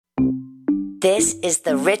This is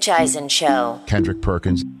the Rich Eisen Show. Kendrick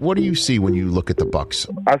Perkins, what do you see when you look at the Bucks?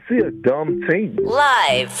 I see a dumb team.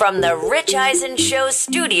 Live from the Rich Eisen Show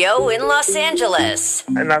studio in Los Angeles.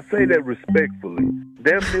 And I say that respectfully.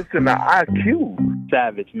 They're missing the IQ.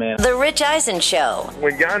 Savage, man. The Rich Eisen Show.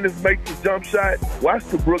 When Giannis makes a jump shot, watch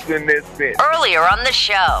the Brooklyn Nets bench. Earlier on the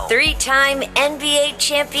show, three-time NBA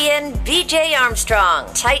champion B.J.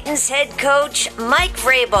 Armstrong, Titans head coach Mike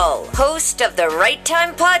Vrabel, host of the Right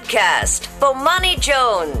Time podcast, Bomani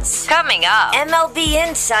Jones. Coming up, MLB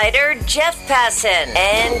insider Jeff Passan.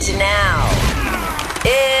 And now,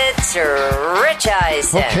 it's Rich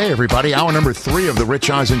Eisen. Okay, everybody. Hour number 3 of the Rich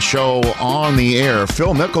Eisen Show on the air.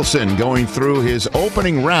 Phil Mickelson going through his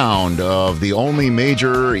opening round of the only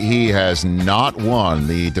major he has not won.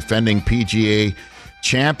 The defending PGA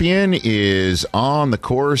champion is on the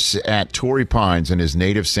course at Torrey Pines in his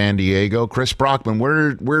native San Diego. Chris Brockman,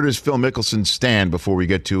 where does Phil Mickelson stand before we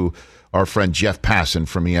get to our friend Jeff Passan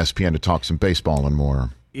from ESPN to talk some baseball and more?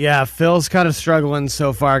 Yeah, Phil's kind of struggling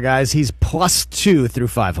so far, guys. He's +2 through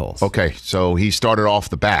 5 holes. Okay, so he started off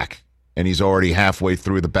the back, and he's already halfway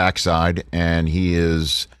through the backside, and he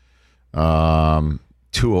is 2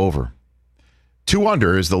 over. 2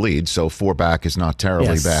 under is the lead, so 4 back is not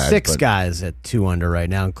terribly bad. 6 guys at 2 under right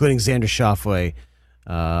now, including Xander Schauffele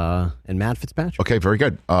and Matt Fitzpatrick. Okay, very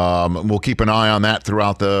good. We'll keep an eye on that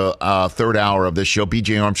throughout the third hour of this show.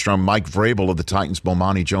 B.J. Armstrong, Mike Vrabel of the Titans,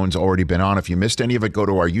 Bomani Jones already been on. If you missed any of it, go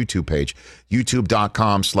to our YouTube page,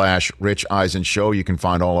 youtube.com/Rich Eisen Show. You can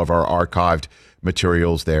find all of our archived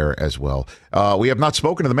materials there as well. We have not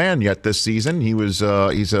spoken to the man yet this season. He's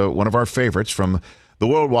one of our favorites from the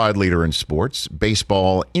worldwide leader in sports,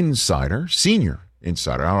 Baseball Insider, senior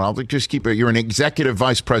insider. I'll just keep it. You're an executive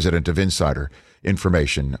vice president of Insider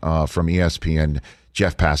information from ESPN,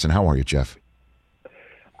 Jeff Passan. How are you, Jeff?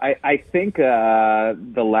 I think the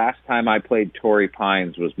last time I played Torrey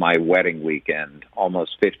Pines was my wedding weekend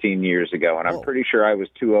almost 15 years ago, and I'm pretty sure I was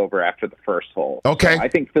 2 over after the first hole. Okay. So I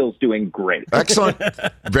think Phil's doing great. Excellent.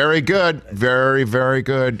 Very good. Very, very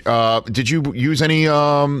good. Did you use any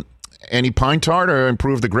pine tar to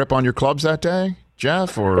improve the grip on your clubs that day,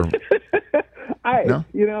 Jeff? Or no?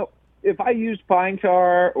 You know, if I used pine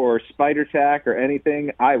tar or spider tack or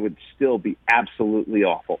anything, I would still be absolutely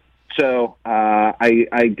awful. So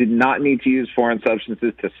I did not need to use foreign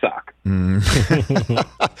substances to suck.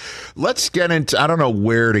 Let's get into, I don't know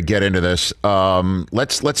where to get into this.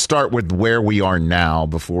 Let's start with where we are now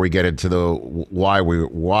before we get into the why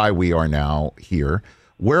we are now here.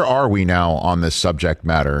 Where are we now on this subject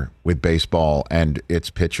matter with baseball and its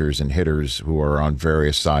pitchers and hitters who are on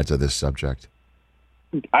various sides of this subject?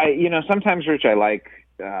 Sometimes, Rich, I like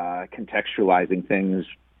contextualizing things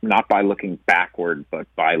not by looking backward, but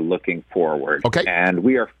by looking forward. Okay. And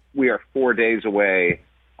we are 4 days away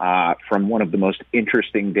from one of the most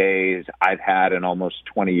interesting days I've had in almost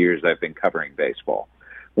 20 years I've been covering baseball,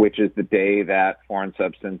 which is the day that foreign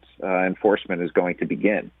substance enforcement is going to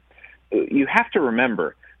begin. You have to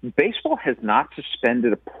remember, baseball has not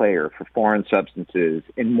suspended a player for foreign substances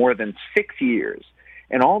in more than 6 years.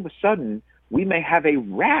 And all of a sudden, we may have a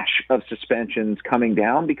rash of suspensions coming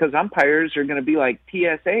down because umpires are going to be like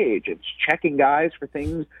TSA agents, checking guys for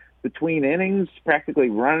things between innings, practically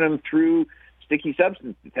running them through sticky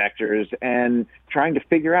substance detectors and trying to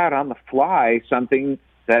figure out on the fly something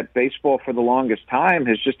that baseball for the longest time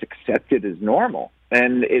has just accepted as normal.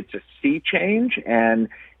 And it's a sea change, and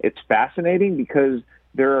it's fascinating because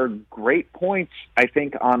there are great points, I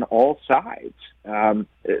think, on all sides.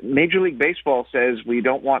 Major League Baseball says we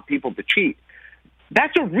don't want people to cheat.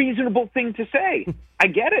 That's a reasonable thing to say. I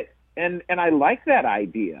get it, and I like that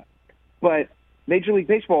idea. But Major League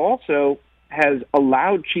Baseball also has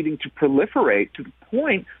allowed cheating to proliferate to the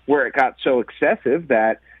point where it got so excessive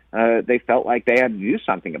that they felt like they had to do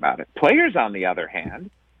something about it. Players, on the other hand,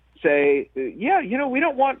 say, we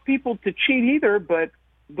don't want people to cheat either, but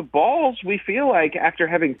the balls, we feel like after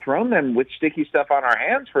having thrown them with sticky stuff on our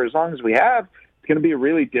hands for as long as we have, it's going to be a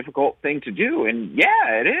really difficult thing to do. And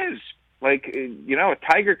yeah, it is. Like, a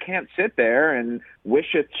tiger can't sit there and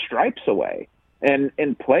wish its stripes away. And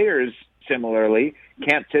players, similarly,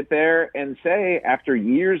 can't sit there and say, after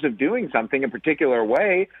years of doing something a particular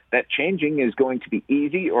way, that changing is going to be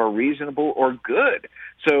easy or reasonable or good.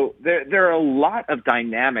 So there are a lot of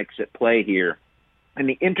dynamics at play here, and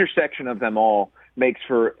the intersection of them all makes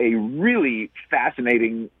for a really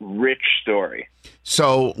fascinating, rich story.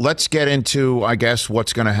 So let's get into, I guess,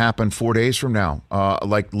 what's going to happen 4 days from now.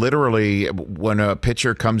 Like literally when a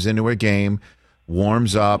pitcher comes into a game,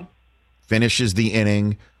 warms up, finishes the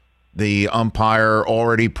inning, The umpire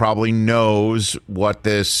already probably knows what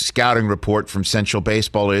this scouting report from Central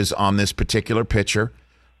Baseball is on this particular pitcher,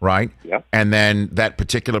 right? Yep. And then that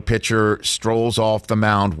particular pitcher strolls off the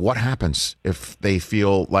mound. What happens if they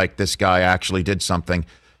feel like this guy actually did something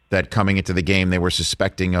that coming into the game they were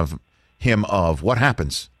suspecting of him of? What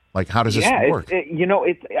happens? Like, how does this work?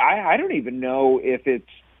 I don't even know if it's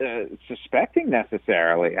suspecting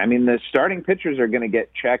necessarily. I mean, the starting pitchers are going to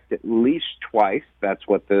get checked at least twice. That's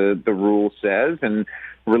what the rule says. And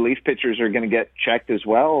relief pitchers are going to get checked as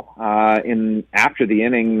well after the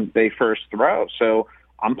inning they first throw. So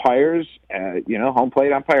umpires, home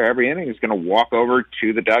plate umpire every inning is going to walk over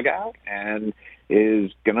to the dugout and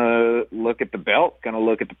is going to look at the belt, going to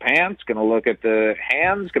look at the pants, going to look at the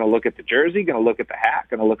hands, going to look at the jersey, going to look at the hat,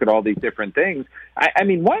 going to look at all these different things. I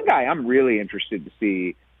mean, one guy I'm really interested to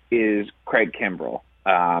see is Craig Kimbrell.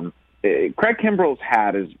 Craig Kimbrell's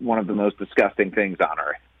hat is one of the most disgusting things on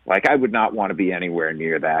earth. Like, I would not want to be anywhere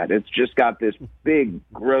near that. It's just got this big,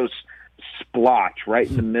 gross splotch right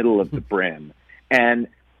in the middle of the brim. And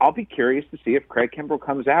I'll be curious to see if Craig Kimbrell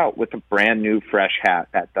comes out with a brand new, fresh hat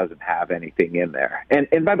that doesn't have anything in there.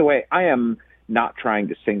 And by the way, I am not trying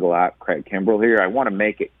to single out Craig Kimbrell here. I want to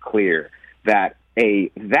make it clear that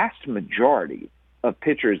a vast majority of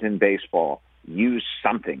pitchers in baseball use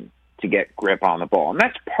something to get grip on the ball. And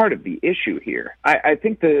that's part of the issue here. I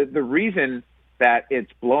think the reason that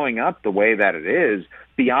it's blowing up the way that it is,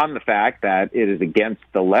 beyond the fact that it is against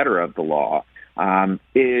the letter of the law,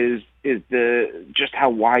 is just how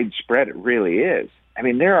widespread it really is. I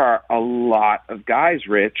mean, there are a lot of guys,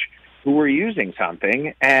 Rich, who are using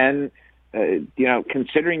something, and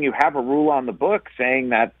considering you have a rule on the book saying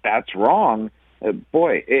that that's wrong,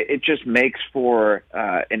 it just makes for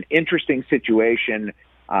an interesting situation,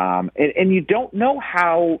 and you don't know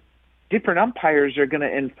how different umpires are going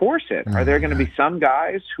to enforce it. Are there going to be some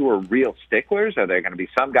guys who are real sticklers? Are there going to be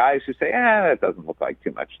some guys who say, that doesn't look like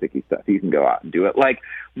too much sticky stuff, you can go out and do it? Like,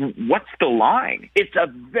 what's the line? It's a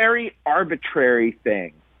very arbitrary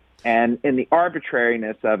thing, and the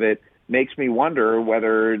arbitrariness of it makes me wonder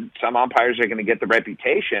whether some umpires are going to get the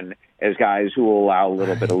reputation as guys who will allow a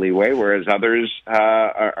little bit of leeway, whereas others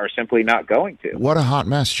are simply not going to. What a hot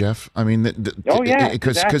mess, Jeff. I mean,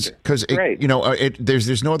 because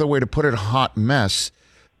there's no other way to put it, hot mess,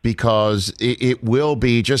 because it will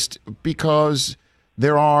be just because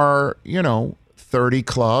there are 30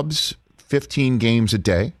 clubs, 15 games a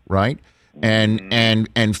day, right,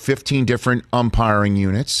 and 15 different umpiring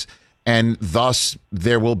units. And thus,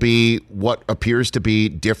 there will be what appears to be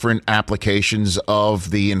different applications of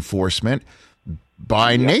the enforcement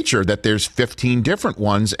by nature, that there's 15 different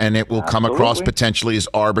ones, and it will come across potentially as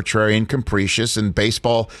arbitrary and capricious, and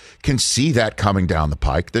baseball can see that coming down the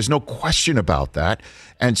pike. There's no question about that.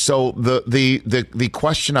 And so the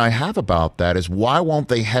question I have about that is, why won't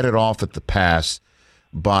they head it off at the pass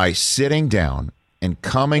by sitting down and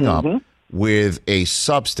coming up with a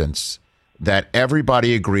substance that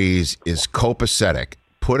everybody agrees is copacetic,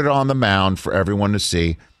 put it on the mound for everyone to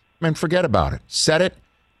see, and forget about it. Set it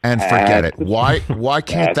and forget it. Why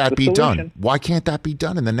can't that be done? Why can't that be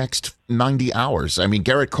done in the next 90 hours? I mean,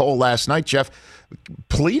 Garrett Cole last night, Jeff,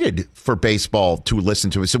 pleaded for baseball to listen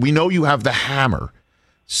to it. So we know you have the hammer.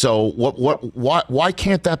 So why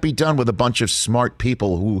can't that be done with a bunch of smart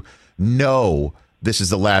people who know this is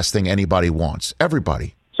the last thing anybody wants?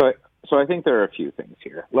 Everybody. So I think there are a few things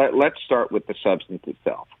here. Let's start with the substance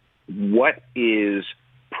itself. What is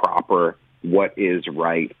proper? What is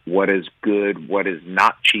right? What is good? What is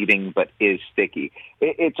not cheating but is sticky?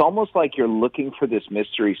 It's almost like you're looking for this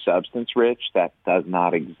mystery substance, Rich, that does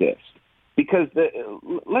not exist. Because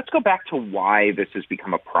let's go back to why this has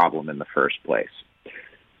become a problem in the first place.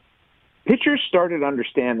 Pitchers started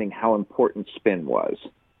understanding how important spin was.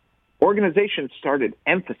 Organizations started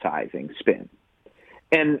emphasizing spin.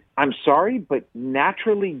 And I'm sorry, but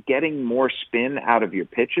naturally getting more spin out of your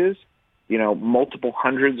pitches, multiple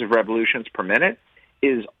hundreds of revolutions per minute,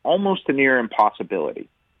 is almost a near impossibility.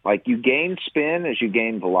 Like, you gain spin as you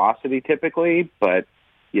gain velocity typically, but,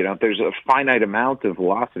 there's a finite amount of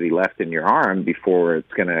velocity left in your arm before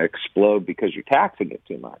it's going to explode because you're taxing it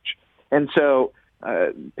too much. And so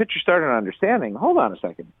pitchers started understanding, hold on a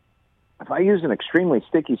second, if I use an extremely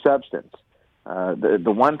sticky substance,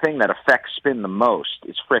 the one thing that affects spin the most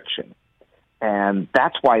is friction. And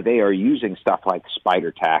that's why they are using stuff like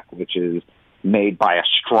spider tack, which is made by a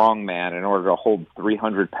strong man in order to hold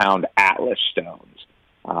 300-pound Atlas stones,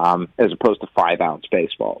 as opposed to 5-ounce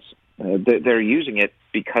baseballs. They're using it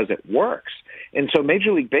because it works. And so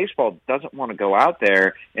Major League Baseball doesn't want to go out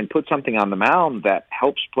there and put something on the mound that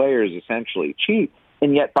helps players essentially cheat.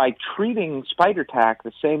 And yet by treating spider tack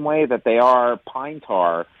the same way that they are pine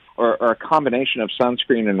tar or a combination of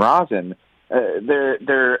sunscreen and rosin,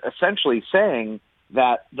 they're essentially saying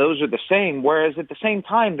that those are the same, whereas at the same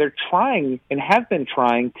time they're trying and have been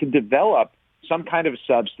trying to develop some kind of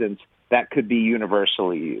substance that could be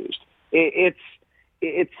universally used. It's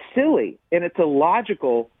silly and it's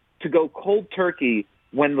illogical to go cold turkey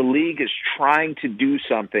when the league is trying to do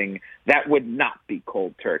something that would not be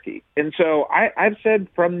cold turkey. And so I've said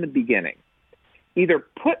from the beginning, either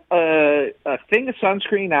put a thing of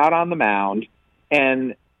sunscreen out on the mound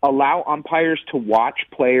and allow umpires to watch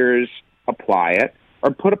players apply it,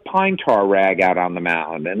 or put a pine tar rag out on the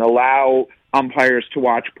mound and allow umpires to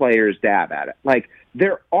watch players dab at it. Like,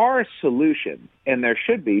 there are solutions, and there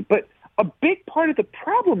should be, but a big part of the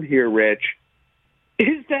problem here, Rich,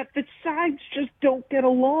 is that the sides just don't get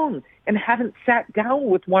along and haven't sat down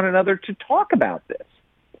with one another to talk about this.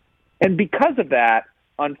 And because of that,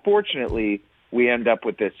 unfortunately, we end up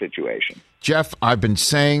with this situation. Jeff, I've been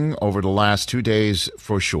saying over the last 2 days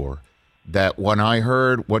for sure that when I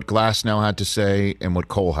heard what Glasnow had to say and what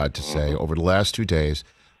Cole had to say over the last 2 days,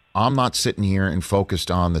 I'm not sitting here and focused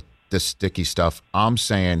on the sticky stuff. I'm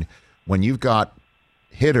saying when you've got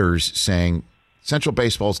hitters saying Central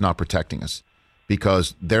Baseball's not protecting us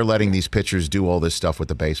because they're letting these pitchers do all this stuff with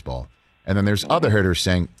the baseball. And then there's other hitters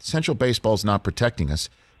saying Central Baseball's not protecting us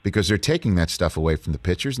because they're taking that stuff away from the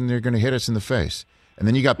pitchers and they're going to hit us in the face. And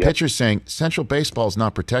then you got pitchers saying Central Baseball's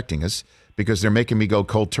not protecting us because they're making me go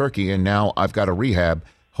cold turkey and now I've got a rehab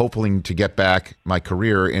hoping to get back my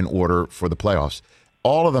career in order for the playoffs.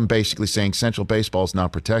 All of them basically saying Central Baseball's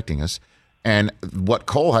not protecting us. And what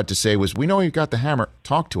Cole had to say was, we know you've got the hammer,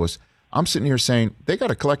 talk to us. I'm sitting here saying they got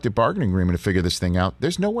a collective bargaining agreement to figure this thing out.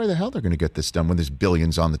 There's no way the hell they're going to get this done when there's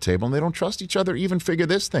billions on the table and they don't trust each other to even figure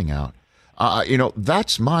this thing out.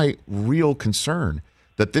 That's my real concern,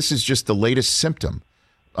 that this is just the latest symptom.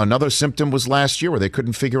 Another symptom was last year where they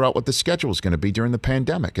couldn't figure out what the schedule was going to be during the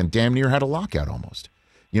pandemic and damn near had a lockout almost.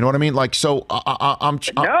 You know what I mean? Like, so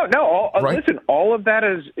right? Listen, all of that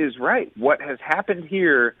is right. What has happened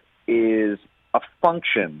here is a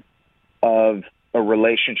function of a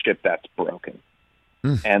relationship that's broken.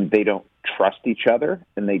 And they don't trust each other,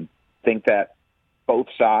 and they think that both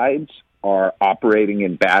sides are operating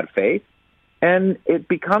in bad faith. And it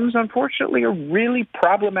becomes, unfortunately, a really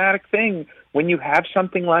problematic thing when you have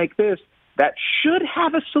something like this that should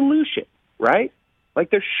have a solution, right?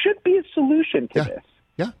 Like, there should be a solution to this.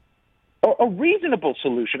 Yeah. A reasonable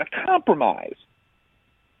solution, a compromise.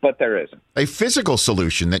 But there isn't. A physical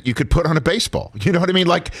solution that you could put on a baseball. You know what I mean?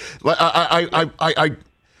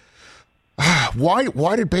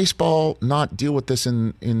 Why did baseball not deal with this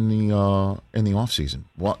in the off season?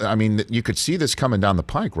 Well, I mean, you could see this coming down the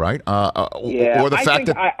pike, right? Or the fact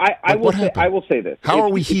that I will say this. How are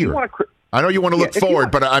we here? I know you want to look forward,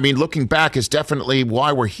 but I mean, looking back is definitely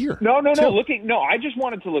why we're here. No. I just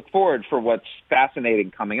wanted to look forward for what's fascinating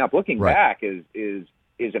coming up. Looking back is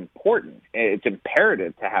important. It's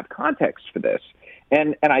imperative to have context for this.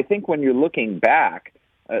 And I think when you're looking back,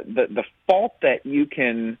 the fault that you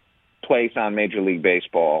can place on Major League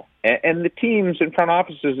Baseball and the teams and front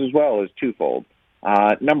offices as well is twofold.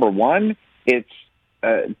 Number one, it's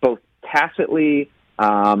both tacitly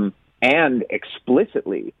and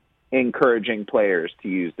explicitly encouraging players to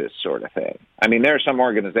use this sort of thing. I mean, there are some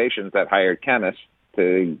organizations that hired chemists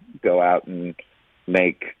to go out and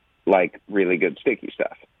make really good sticky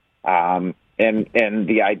stuff. And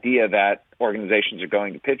the idea that organizations are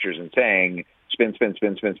going to pitchers and saying spin, spin,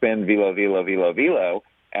 spin, spin, spin, velo, velo, velo, velo,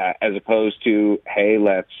 as opposed to, hey,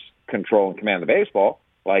 let's control and command the baseball,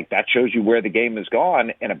 that shows you where the game has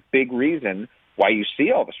gone, and a big reason why you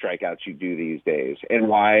see all the strikeouts you do these days and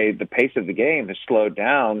why the pace of the game has slowed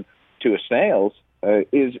down to a snail's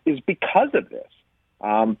is because of this.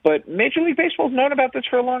 But Major League Baseball's known about this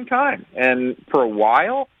for a long time. And for a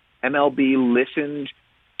while, MLB listened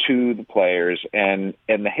to the players and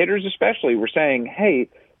the hitters especially were saying, hey,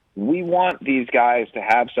 we want these guys to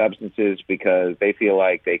have substances because they feel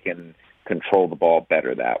like they can control the ball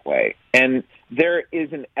better that way. And there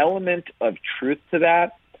is an element of truth to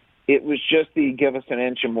that. It was just the give us an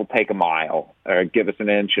inch and we'll take a mile, or give us an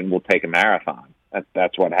inch and we'll take a marathon.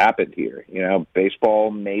 That's what happened here. You know,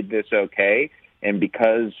 baseball made this okay. And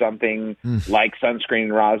because something like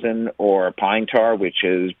sunscreen rosin or pine tar, which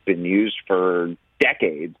has been used for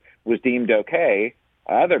decades, was deemed okay,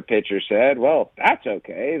 other pitchers said, well, that's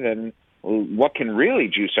okay. Then what can really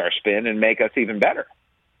juice our spin and make us even better?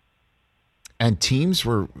 And teams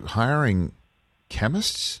were hiring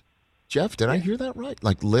chemists? Jeff, did I hear that right?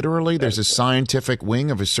 Like literally there's a scientific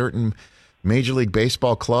wing of a certain Major League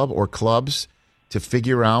Baseball club or clubs to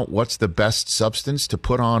figure out what's the best substance to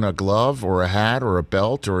put on a glove or a hat or a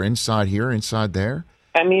belt or inside here, inside there?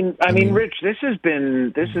 I mean, Rich, this is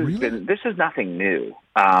nothing new.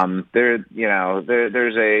 There's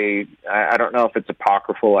I don't know if it's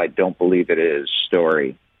apocryphal. I don't believe it is.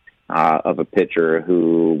 Story of a pitcher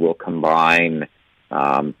who will combine.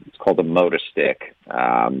 It's called a motor stick,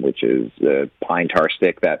 which is a pine tar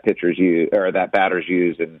stick that pitchers use or that batters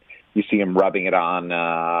use, and you see them rubbing it on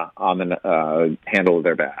the handle of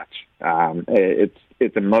their bats.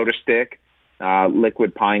 It's a motor stick.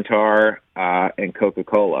 Liquid pine tar and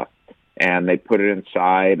Coca-Cola, and they put it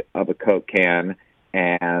inside of a Coke can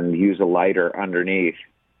and use a lighter underneath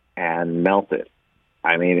and melt it.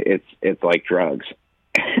 I mean, it's like drugs.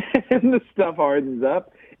 And the stuff hardens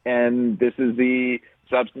up, and this is the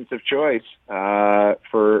substance of choice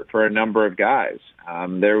for a number of guys.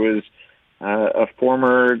 There was a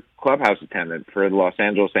former clubhouse attendant for the Los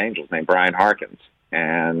Angeles Angels named Brian Harkins,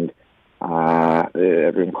 and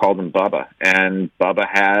everyone called him Bubba, and Bubba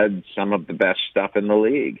had some of the best stuff in the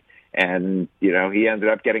league. And, he ended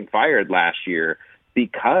up getting fired last year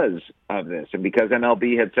because of this, and because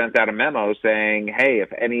MLB had sent out a memo saying, hey,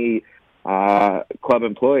 if any club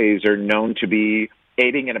employees are known to be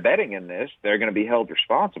aiding and abetting in this, they're going to be held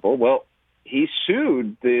responsible. Well, he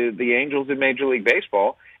sued the Angels in Major League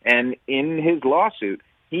Baseball, and in his lawsuit,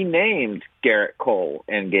 he named Garrett Cole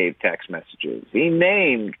and gave text messages. He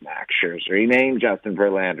named Max Scherzer. He named Justin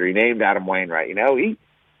Verlander. He named Adam Wainwright.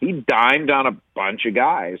 He dimed on a bunch of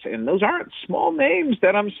guys. And those aren't small names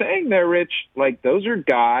that I'm saying there, Rich. Like, those are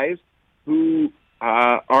guys who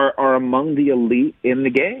are among the elite in the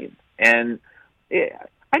game. And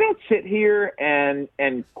I don't sit here and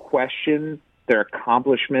question their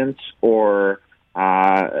accomplishments or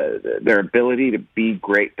their ability to be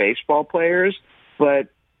great baseball players, but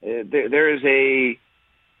there's a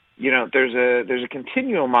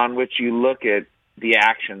continuum on which you look at the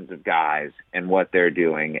actions of guys and what they're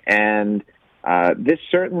doing. And this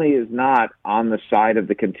certainly is not on the side of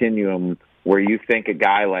the continuum where you think a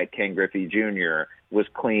guy like Ken Griffey Jr. was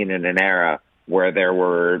clean in an era where there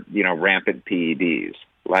were, rampant PEDs.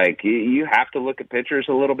 Like, you have to look at pitchers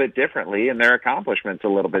a little bit differently and their accomplishments a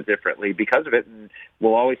little bit differently because of it. And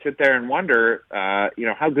we'll always sit there and wonder,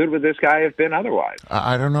 how good would this guy have been otherwise?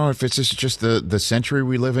 I don't know if it's just the century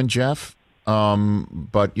we live in, Jeff.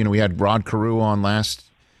 But, we had Rod Carew on last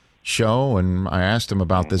show, and I asked him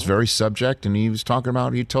about this very subject, and he was talking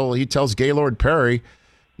about, he tells Gaylord Perry,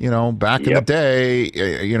 back in the day,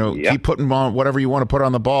 keep putting on whatever you want to put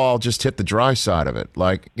on the ball, just hit the dry side of it.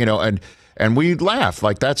 Like, and we'd laugh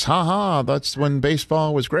like that's that's when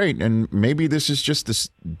baseball was great. And maybe this is just this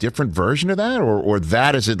different version of that, or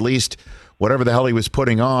that is at least whatever the hell he was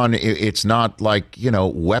putting on. It's not like,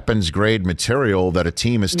 weapons grade material that a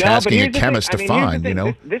team is tasking a chemist to find,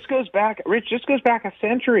 This goes back, Rich, a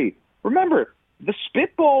century. Remember, the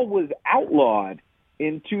spitball was outlawed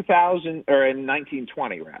in 2000 or in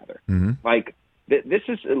 1920 rather. Mm-hmm. Like this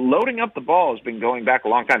is loading up the ball has been going back a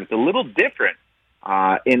long time. It's a little different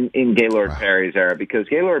in Gaylord Perry's era because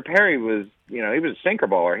Gaylord Perry was, he was a sinker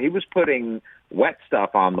baller. He was putting wet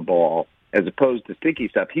stuff on the ball as opposed to sticky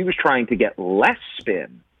stuff. He was trying to get less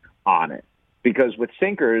spin on it because with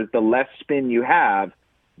sinkers, the less spin you have,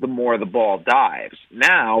 the more the ball dives.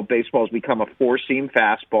 Now, baseball's become a four-seam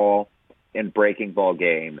fastball and breaking ball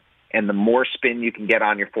game. And the more spin you can get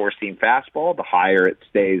on your four-seam fastball, the higher it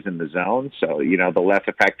stays in the zone. So, the less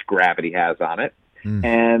effect gravity has on it. Mm.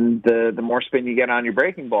 And the more spin you get on your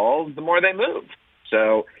breaking balls, the more they move.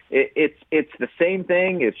 So it's the same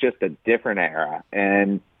thing. It's just a different era.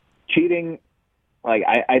 And cheating, like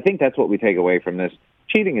I think that's what we take away from this.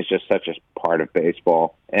 Cheating is just such a part of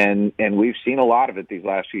baseball, and we've seen a lot of it these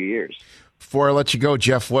last few years. Before I let you go,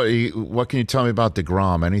 Jeff, what can you tell me about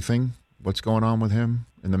deGrom? Anything? What's going on with him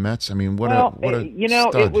in the Mets? I mean, stud.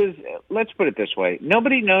 It was. Let's put it this way: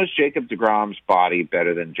 nobody knows Jacob deGrom's body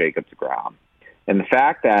better than Jacob deGrom. And the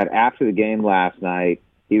fact that after the game last night,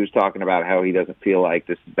 he was talking about how he doesn't feel like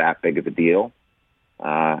this is that big of a deal,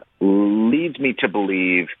 leads me to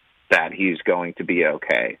believe that he's going to be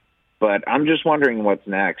okay. But I'm just wondering what's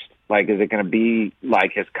next. Like, is it going to be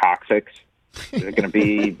like his coccyx? Is it going to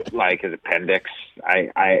be like his appendix?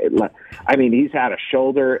 I mean, he's had a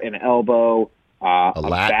shoulder, an elbow, a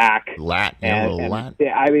back, lat.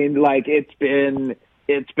 I mean, like it's been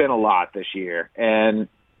a lot this year, and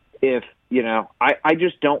if I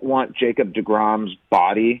just don't want Jacob deGrom's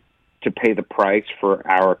body to pay the price for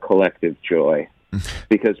our collective joy,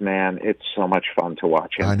 because man, it's so much fun to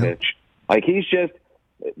watch him pitch. Like he's just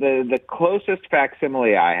the closest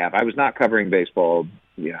facsimile I have. I was not covering baseball.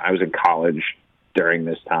 I was in college during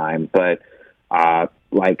this time, but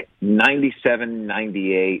like 97,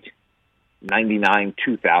 98, 99,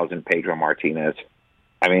 2000 Pedro Martinez.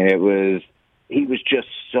 I mean, he was just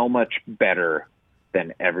so much better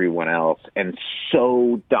than everyone else and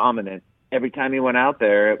so dominant. Every time he went out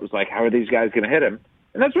there, it was like, how are these guys going to hit him?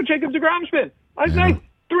 And that's what Jacob deGrom's been. Last night,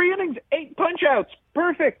 3 innings, 8 punch-outs,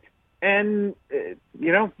 perfect. And,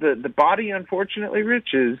 the body, unfortunately,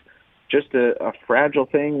 Rich, is just a fragile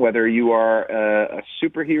thing, whether you are a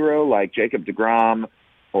superhero like Jacob deGrom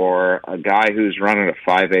or a guy who's running a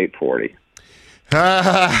 5.8 40.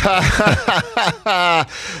 I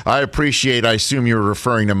assume you're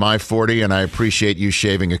referring to my 40, and I appreciate you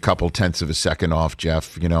shaving a couple tenths of a second off,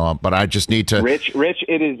 Jeff, but I just need to... Rich,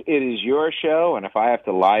 it is your show, and if I have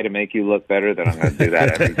to lie to make you look better, then I'm going to do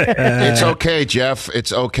that every day. It's okay, Jeff.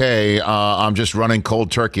 It's okay. I'm just running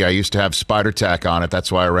cold turkey. I used to have spider tack on it.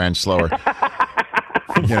 That's why I ran slower.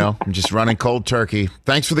 I'm just running cold turkey.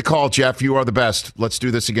 Thanks for the call, Jeff. You are the best. Let's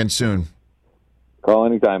do this again soon. Call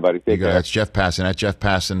anytime, buddy. Take care. That's Jeff Passan. At Jeff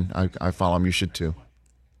Passan. I follow him. You should too.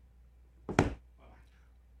 Oh,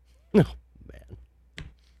 man.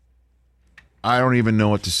 I don't even know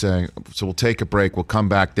what to say. So we'll take a break. We'll come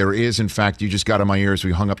back. There is, in fact, you just got in my ears.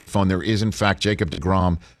 We hung up the phone. There is, in fact, Jacob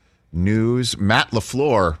deGrom news. Matt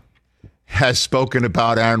LaFleur has spoken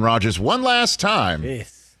about Aaron Rodgers one last time.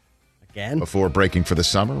 Jeez. Again? Before breaking for the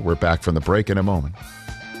summer. We're back from the break in a moment.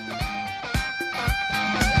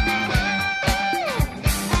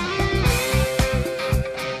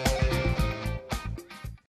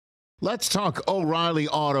 Let's talk O'Reilly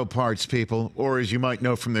Auto Parts, people, or as you might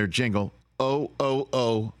know from their jingle,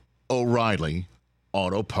 O'Reilly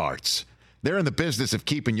Auto Parts. They're in the business of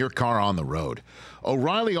keeping your car on the road.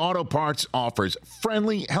 O'Reilly Auto Parts offers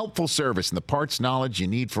friendly, helpful service and the parts knowledge you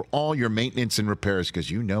need for all your maintenance and repairs,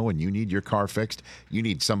 because when you need your car fixed, you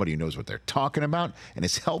need somebody who knows what they're talking about and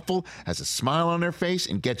is helpful, has a smile on their face,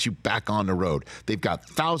 and gets you back on the road. They've got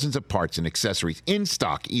thousands of parts and accessories in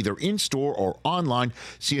stock, either in-store or online,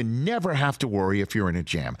 so you never have to worry if you're in a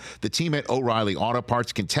jam. The team at O'Reilly Auto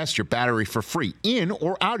Parts can test your battery for free in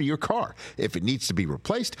or out of your car. If it needs to be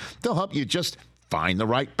replaced, they'll help you just find the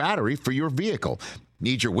right battery for your vehicle.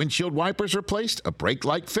 Need your windshield wipers replaced, a brake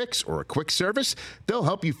light fix, or a quick service? They'll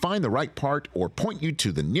help you find the right part or point you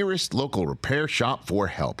to the nearest local repair shop for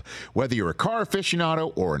help. Whether you're a car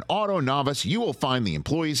aficionado or an auto novice, you will find the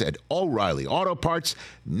employees at O'Reilly Auto Parts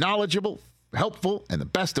knowledgeable, helpful, and the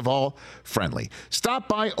best of all, friendly. Stop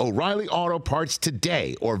by O'Reilly Auto Parts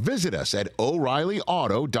today or visit us at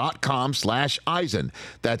O'ReillyAuto.com/Eisen.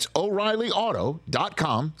 That's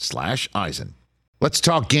O'ReillyAuto.com/Eisen. Let's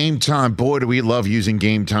talk Game Time. Boy, do we love using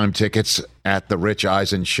Game Time tickets at the Rich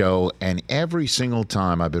Eisen Show. And every single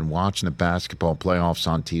time I've been watching the basketball playoffs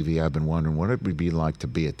on TV, I've been wondering what it would be like to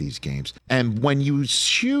be at these games. And when you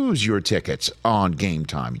choose your tickets on Game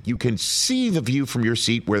Time, you can see the view from your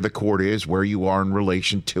seat where the court is, where you are in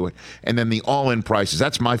relation to it, and then the all-in prices.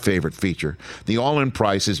 That's my favorite feature. The all-in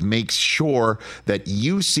prices makes sure that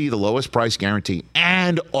you see the lowest price guarantee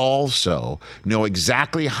and also know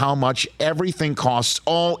exactly how much everything costs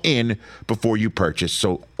all in before you purchase.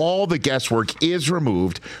 So all the guesswork is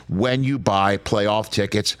removed when you buy playoff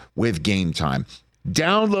tickets with Game Time.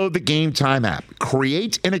 Download the Game Time app,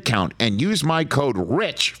 create an account, and use my code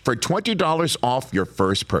RICH for $20 off your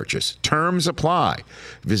first purchase. Terms apply.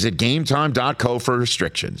 Visit GameTime.co for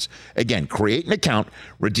restrictions. Again, create an account,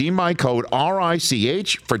 redeem my code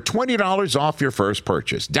RICH for $20 off your first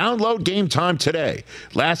purchase. Download Game Time today.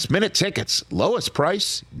 Last minute tickets, lowest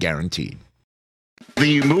price guaranteed.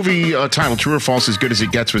 The movie title, True or False, As Good as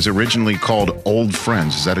It Gets, was originally called Old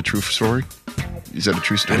Friends. Is that a true story? Is that a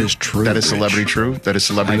true story? That is true. That is celebrity true? That is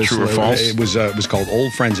celebrity true or false? It was called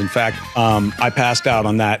Old Friends. In fact, I passed out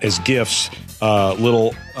on that as gifts,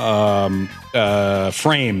 little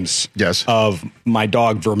frames of my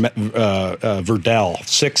dog Verdell,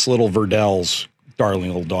 6 little Verdells, darling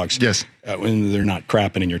little dogs. Yes. When they're not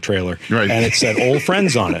crapping in your trailer. Right. And it said Old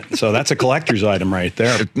Friends on it. So that's a collector's item right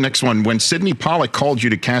there. Next one. When Sidney Pollack called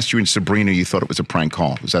you to cast you in Sabrina, you thought it was a prank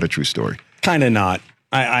call. Was that a true story? Kind of not.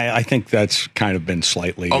 I think that's kind of been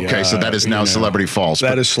slightly... Okay, so that is now celebrity false.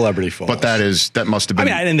 That is celebrity false. But that must have been...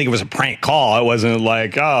 I didn't think it was a prank call. It wasn't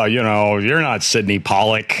like, you're not Sidney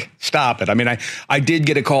Pollack. Stop it. I did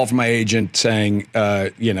get a call from my agent saying,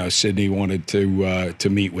 Sidney wanted to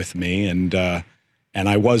meet with me, and And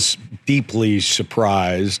I was deeply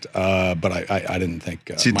surprised, but I didn't think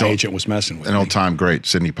my agent was messing with me. An all-time great,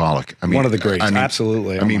 Sidney Pollack. I mean, one of the greats,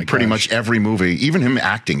 absolutely. I mean, pretty much every movie, even him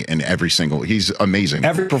acting in every single, he's amazing.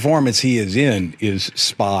 Every performance he is in is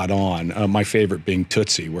spot on. My favorite being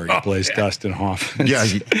Tootsie, where he plays Dustin Hoffman. Yeah.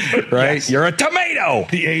 Right? Yes. You're a tomato!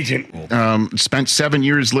 The agent. Spent 7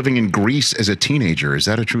 years living in Greece as a teenager. Is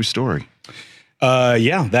that a true story?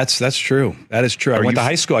 Yeah, that's true. That is true. I went to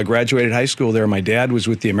high school. I graduated high school there. My dad was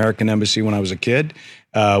with the American Embassy when I was a kid.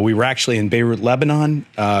 We were actually in Beirut, Lebanon,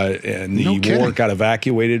 and the war got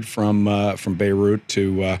evacuated from Beirut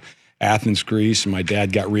to Athens, Greece. And my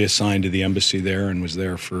dad got reassigned to the embassy there and was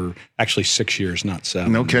there for actually 6 years, not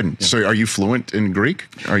 7. No kidding. Yeah. So, are you fluent in Greek?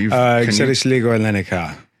 Are you?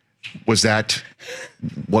 Was that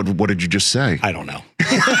what did you just say? I don't know.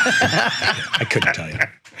 I couldn't tell you.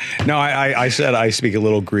 No, I said I speak a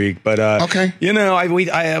little Greek, but okay. You know,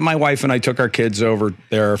 my wife and I took our kids over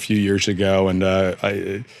there a few years ago, and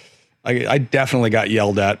I definitely got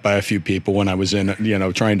yelled at by a few people when I was in,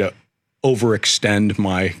 trying to overextend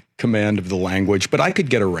my command of the language, but I could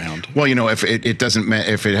get around. Well, if it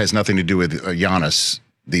has nothing to do with Giannis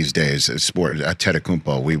these days, sport at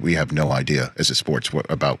Antetokounmpo, we have no idea as a sports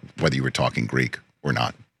about whether you were talking Greek or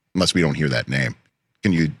not, unless we don't hear that name.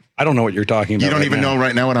 Can you? I don't know what you're talking about. You don't even know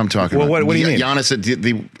right now what I'm talking about. What do you mean? Giannis,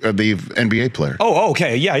 the NBA player. Oh,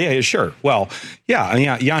 okay. Yeah, sure. Well,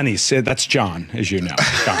 yeah, Giannis, that's John, as you know.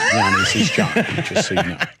 Giannis is John, just so you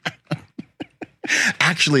know.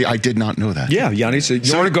 Actually, I did not know that. Yeah, Giannis.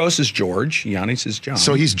 Yorgos is George. Giannis is John.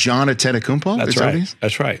 So he's John Antetokounmpo? That's right.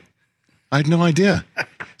 That's right. I had no idea.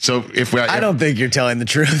 So I don't think you're telling the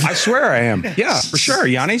truth. I swear I am. Yeah, for sure.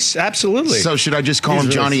 Giannis, absolutely. So should I just call him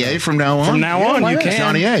Johnny A from now on? From now on, you can.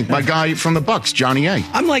 Johnny A, my guy from the Bucks, Johnny A.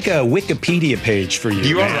 I'm like a Wikipedia page for you.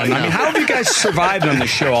 You are right now. I mean, how have you guys survived on the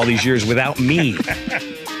show all these years without me?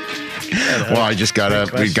 Well,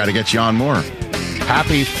 we gotta get you on more.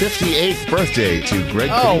 Happy 58th birthday to Greg.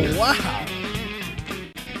 Oh, wow.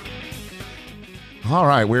 All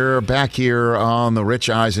right, we're back here on the Rich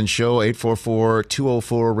Eisen Show,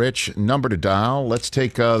 844-204-RICH, number to dial. Let's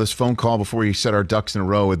take this phone call before we set our ducks in a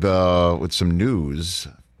row with some news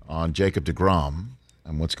on Jacob deGrom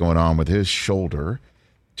and what's going on with his shoulder.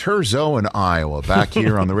 Terzo in Iowa, back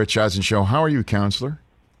here on the Rich Eisen Show. How are you, counselor?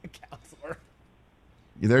 Counselor.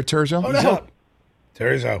 You there, Terzo? Oh, no.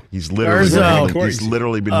 Terzo. He's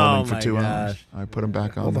literally been holding for 2 hours. I put him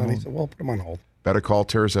back on hold on. hold. We'll put him on hold. Better call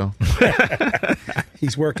Terzo.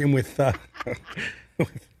 He's working with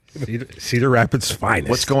Cedar Rapids' finest.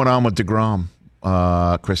 What's going on with deGrom,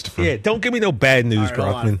 Christopher? Yeah, don't give me no bad news,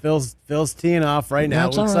 Brockman. Phil's teeing off right now.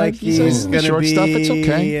 That's Looks all right. like he's going to be stuff. It's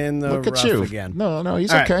okay. in the Look at rough you. again. No,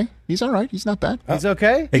 he's all okay. Right. He's all right. He's not bad. He's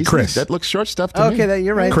okay? Hey, Chris. That looks short stuff to me. Okay,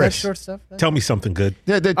 you're right. Chris, that's short stuff. Tell me something good.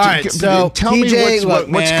 All right, so tell TJ,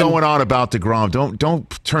 me what's going on about deGrom.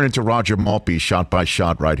 Don't turn into Roger Maltby shot by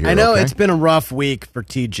shot right here. I know okay? it's been a rough week for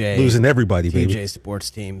TJ. Losing everybody, baby. TJ sports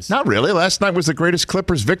teams. Not really. Last night was the greatest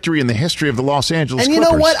Clippers victory in the history of the Los Angeles Clippers. And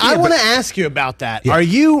you know what? I want to ask you about that. Yeah. Are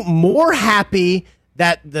you more happy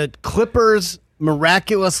that the Clippers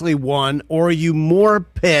miraculously won, or are you more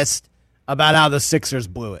pissed about how the Sixers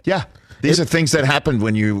blew it? Yeah. These are things that happen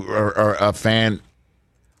when you are a fan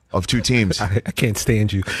of two teams. I can't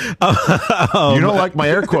stand you. You don't like my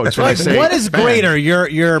air quotes when I say what is fan. greater,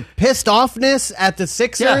 your pissed offness at the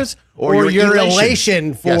Sixers or your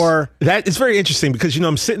elation for... Yes. That is very interesting because,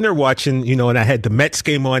 I'm sitting there watching, and I had the Mets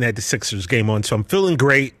game on, I had the Sixers game on, so I'm feeling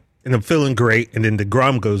great. And I'm feeling great, and then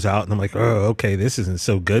deGrom goes out, and I'm like, oh, okay, this isn't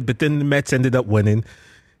so good. But then the Mets ended up winning,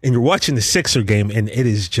 and you're watching the Sixer game, and it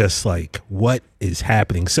is just like, what is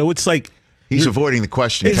happening? So it's like... He's avoiding the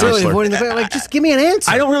question, He's counselor. really avoiding the question. Like, just give me an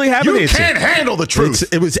answer. I don't really have an answer. You can't handle the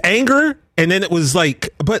truth. It was anger, and then it was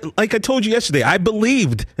like... But like I told you yesterday, I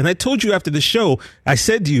believed, and I told you after the show, I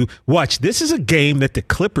said to you, watch, this is a game that the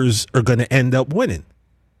Clippers are going to end up winning.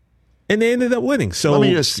 And they ended up winning. So let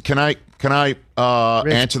me just... Can I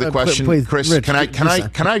Rich, answer the question, please, Chris? Rich, can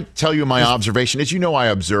I tell you my observation? As you know, I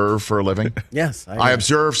observe for a living. Yes, I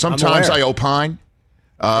observe. Sometimes I opine.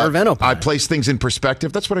 I place things in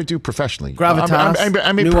perspective. That's what I do professionally. Gravitas.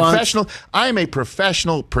 I'm a professional. I am a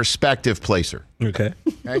professional perspective placer. Okay.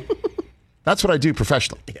 That's what I do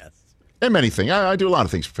professionally. Yes. And many things. I do a lot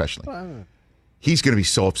of things professionally. He's going to be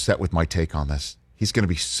so upset with my take on this. He's going to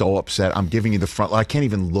be so upset. I'm giving you the front. I can't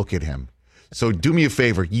even look at him. So do me a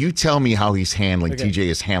favor. You tell me how he's handling. TJ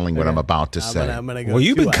is handling what I'm about to say. I'm gonna go well,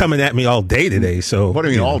 you've been coming at me all day today. So what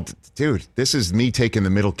do you mean, dude? This is me taking the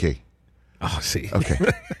middle key. Oh, see. Okay.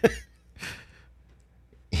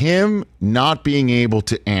 Him not being able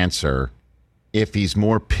to answer if he's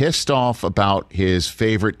more pissed off about his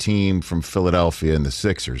favorite team from Philadelphia and the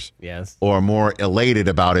Sixers, yes, or more elated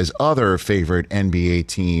about his other favorite NBA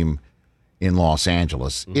team in Los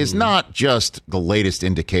Angeles, is not just the latest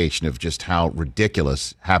indication of just how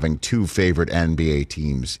ridiculous having two favorite NBA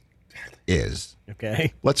teams is.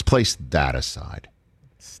 Okay. Let's place that aside.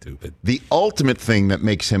 Stupid. The ultimate thing that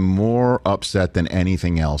makes him more upset than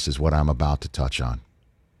anything else is what I'm about to touch on.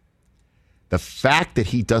 The fact that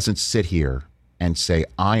he doesn't sit here and say,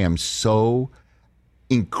 I am so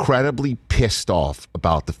incredibly pissed off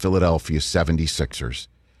about the Philadelphia 76ers.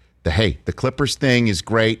 The Clippers thing is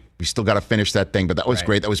great. We still got to finish that thing, but that was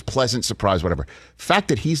great. That was pleasant surprise, whatever. Fact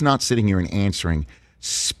that he's not sitting here and answering,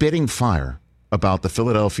 spitting fire about the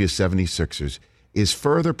Philadelphia 76ers is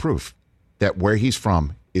further proof that where he's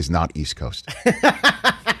from is not East Coast.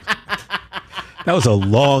 That was a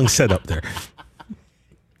long setup there.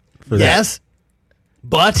 Yes,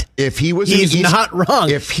 but if he was he's not wrong.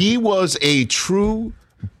 If he was a true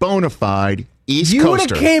bona fide East you Coaster,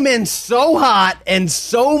 would have came in so hot and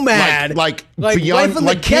so mad, like right beyond, from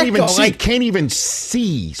like the can't even get-go, see, like, can't even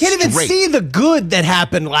see the good that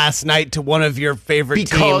happened last night to one of your favorite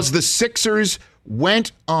teams. Because the Sixers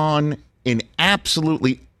went on an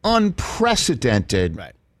absolutely unprecedented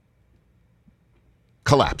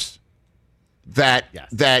collapse.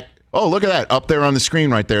 Oh, look at that up there on the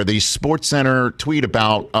screen right there. The SportsCenter tweet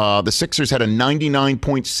about the Sixers had a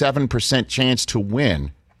 99.7% chance to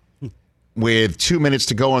win with 2 minutes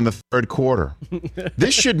to go in the third quarter.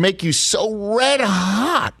 This should make you so red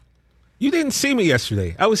hot. You didn't see me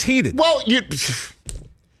yesterday. I was heated. Well, you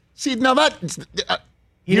see now that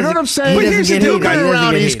you know what I'm saying. But here's the deal, You've been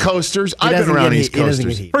around East Coasters. I've been around East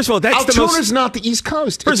Coasters. First of all, that's Altona's not the East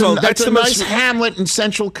Coast. First of all, that's a nice hamlet in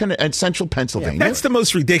central Pennsylvania. That's the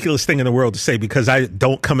most ridiculous thing in the world to say because I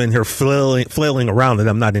don't come in here flailing around and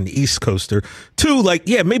I'm not an East Coaster. Two,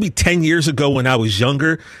 maybe 10 years ago when I was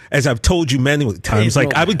younger, as I've told you many times,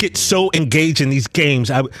 I would get so engaged in these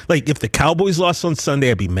games. If the Cowboys lost on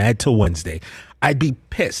Sunday, I'd be mad till Wednesday. I'd be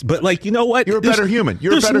pissed. But, you know what? You're a better human.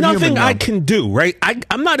 There's nothing I can do, right?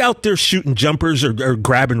 I'm not out there shooting jumpers or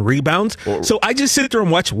grabbing rebounds. So I just sit there and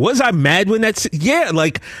watch. Was I mad when that's... Yeah,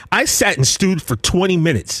 I sat and stewed for 20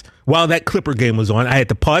 minutes while that Clipper game was on. I had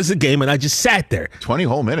to pause the game, and I just sat there. 20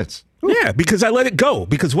 whole minutes. Yeah, because I let it go.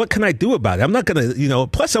 Because what can I do about it? I'm not going to,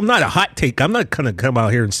 plus I'm not a hot take. I'm not going to come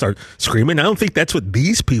out here and start screaming. I don't think that's what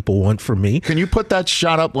these people want from me. Can you put that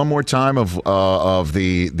shot up one more time of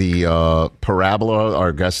the parabola, or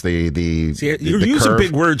I guess the you're using curve.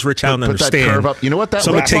 Big words, Rich. I don't understand. That curve up. You know what that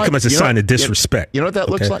so looks I'm going to take like? them as a sign of disrespect. You know what that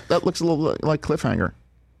looks like? That looks a little like Cliffhanger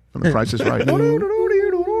from The Price is Right.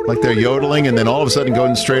 Like they're yodeling and then all of a sudden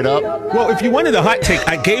going straight up. Well, if you wanted a hot take,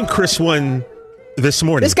 I gave Chris one this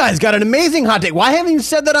morning. This guy's got an amazing hot take. Why haven't you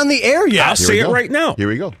said that on the air yet? I'll say it right now. Here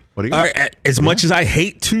we go. What do you got? As much as I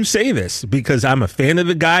hate to say this, because I'm a fan of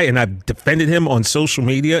the guy and I've defended him on social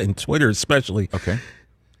media and Twitter especially. Okay.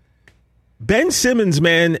 Ben Simmons,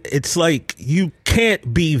 man, it's like you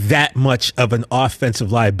can't be that much of an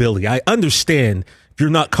offensive liability. I understand if you're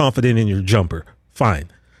not confident in your jumper,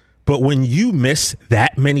 fine. But when you miss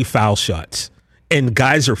that many foul shots, and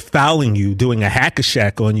guys are fouling you, doing a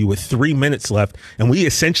hack-a-shack on you with 3 minutes left, and we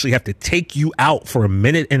essentially have to take you out for a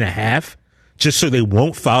minute and a half just so they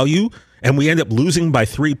won't foul you, and we end up losing by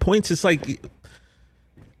 3 points. It's like,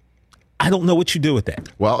 I don't know what you do with that.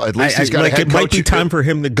 Well, at least he's got a head coach. It might be time for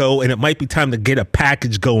him to go, and it might be time to get a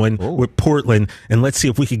package going with Portland, and let's see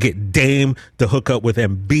if we could get Dame to hook up with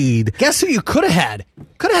Embiid. Guess who you could have had?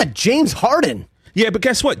 Could have had James Harden. Yeah, but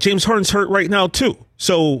guess what? James Harden's hurt right now, too.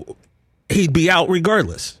 So he'd be out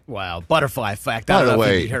regardless. Wow, butterfly effect. By the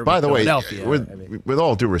way, with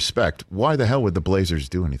all due respect, why the hell would the Blazers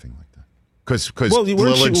do anything like that? Because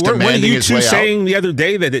Lillard's demanding his way out. Weren't you saying the other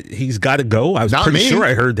day that he's got to go? I was pretty sure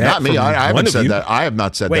I heard that. Not me. I haven't said that. I have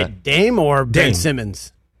not said that. Wait, Dame or Ben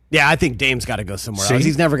Simmons? Yeah, I think Dame's got to go somewhere else.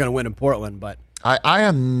 He's never going to win in Portland. But I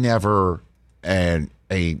am never a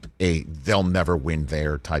they'll never win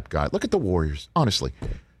there type guy. Look at the Warriors. Honestly,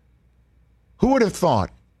 who would have thought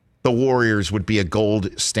the Warriors would be a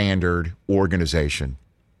gold standard organization?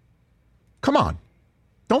 Come on.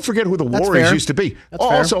 Don't forget who the Warriors used to be.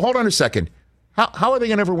 Also, hold on a second. How are they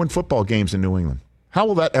going to ever win football games in New England? How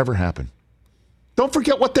will that ever happen? Don't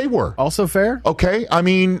forget what they were. Also fair. Okay? I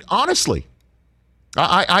mean, honestly,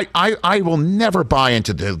 I will never buy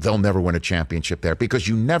into they'll never win a championship there because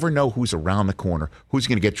you never know who's around the corner, who's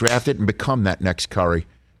going to get drafted and become that next Curry.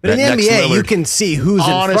 But in the NBA, you can see who's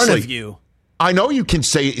in front of you. I know you can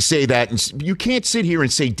say that, and you can't sit here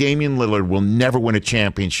and say Damian Lillard will never win a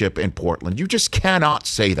championship in Portland. You just cannot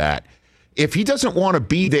say that. If he doesn't want to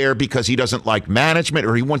be there because he doesn't like management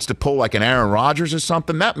or he wants to pull like an Aaron Rodgers or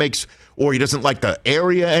something, or he doesn't like the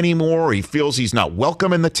area anymore, or he feels he's not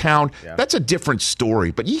welcome in the town, that's a different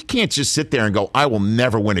story. But you can't just sit there and go, I will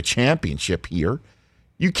never win a championship here.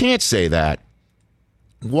 You can't say that.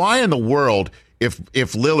 Why in the world, if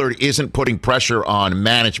Lillard isn't putting pressure on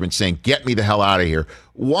management saying, get me the hell out of here,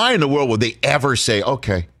 why in the world would they ever say,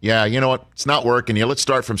 okay, yeah, you know what, it's not working here. Let's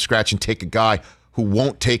start from scratch and take a guy who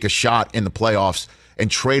won't take a shot in the playoffs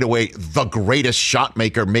and trade away the greatest shot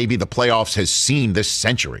maker maybe the playoffs has seen this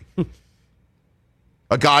century.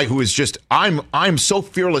 A guy who is just, I'm so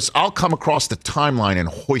fearless, I'll come across the timeline and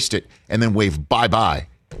hoist it and then wave bye-bye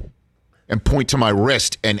and point to my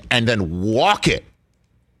wrist and then walk it.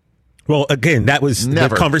 Well, again, that was the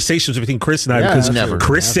conversations between Chris and I, because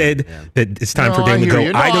Chris said that it's time for Dame to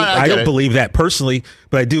go. I don't believe that personally,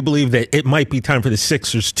 but I do believe that it might be time for the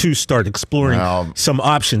Sixers to start exploring some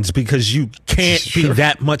options, because you can't be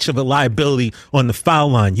that much of a liability on the foul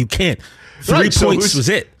line. You can't. 3 points was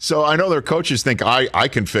it. So I know their coaches think I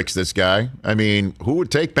can fix this guy. I mean, who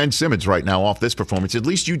would take Ben Simmons right now off this performance? At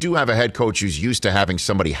least you do have a head coach who's used to having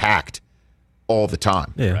somebody hacked all the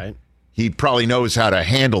time. Yeah. Right. He probably knows how to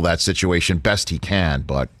handle that situation best he can.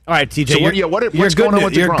 But all right, TJ, so what's going on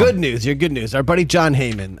with DeGrom? Your good news. Our buddy John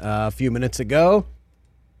Heyman a few minutes ago,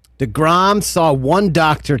 DeGrom saw one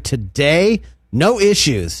doctor today, no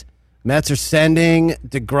issues. Mets are sending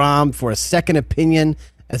DeGrom for a second opinion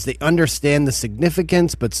as they understand the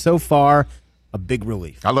significance, but so far, a big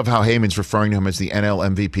relief. I love how Heyman's referring to him as the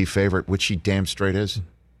NL MVP favorite, which he damn straight is.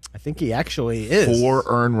 I think he actually is. 4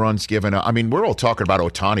 earned runs given up. I mean, we're all talking about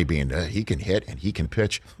Ohtani being he can hit and he can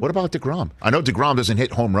pitch. What about DeGrom? I know DeGrom doesn't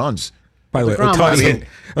hit home runs. By the way,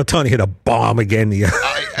 Ohtani hit a bomb again.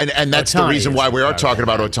 And that's the reason why we are talking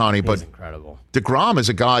about Ohtani. But incredible. DeGrom is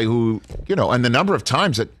a guy who, and the number of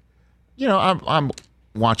times that, I'm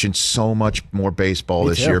watching so much more baseball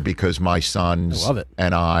this year because my sons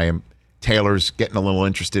and Taylor's getting a little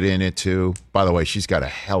interested in it too. By the way, she's got a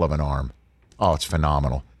hell of an arm. Oh, it's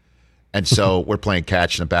phenomenal. And so we're playing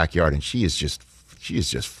catch in the backyard, and she is just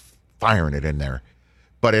firing it in there.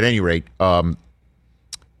 But at any rate, I'm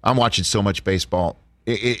watching so much baseball.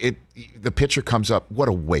 The pitcher comes up. What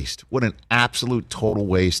a waste! What an absolute total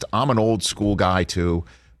waste. I'm an old school guy too,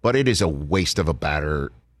 but it is a waste of a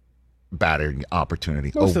batting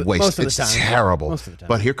opportunity. Waste. It's terrible.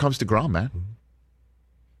 But here comes DeGrom, man.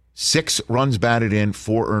 6 runs batted in,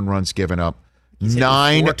 4 earned runs given up.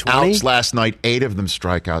 9 outs last night, 8 of them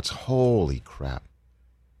strikeouts. Holy crap.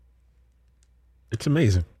 It's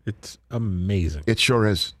amazing. It's amazing. It sure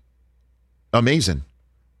is. Amazing.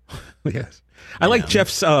 Yes. I like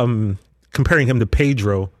Jeff's comparing him to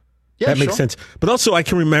Pedro. Yeah, that makes sense. But also I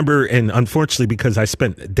can remember, and unfortunately because I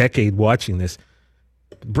spent a decade watching this,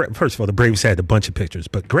 first of all, the Braves had a bunch of pitchers,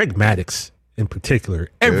 but Greg Maddux in particular,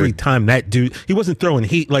 every time that dude, he wasn't throwing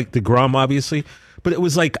heat like DeGrom, obviously, but it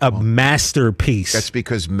was like a masterpiece. That's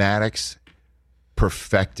because Maddux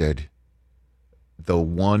perfected the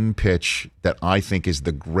one pitch that I think is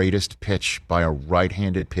the greatest pitch by a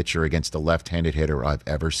right-handed pitcher against a left-handed hitter I've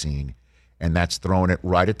ever seen. And that's throwing it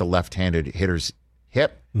right at the left-handed hitter's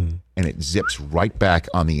hip, and it zips right back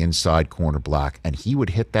on the inside corner block. And he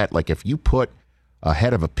would hit that like if you put a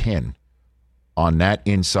head of a pin on that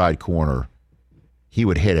inside corner, he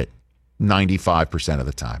would hit it 95% of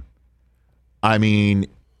the time. I mean,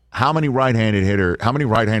 how many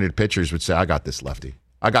right-handed pitchers would say, I got this lefty.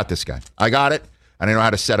 I got this guy. I got it. And I know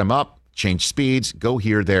how to set him up, change speeds, go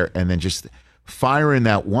here, there, and then just fire in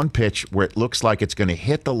that one pitch where it looks like it's going to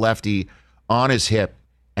hit the lefty on his hip,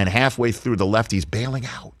 and halfway through the lefty's bailing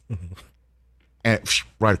out. And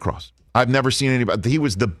right across. I've never seen anybody. He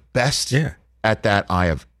was the best at that I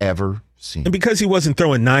have ever seen. And because he wasn't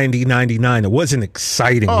throwing 90, 99, it wasn't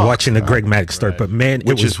exciting watching the Greg Maddux start. But, man,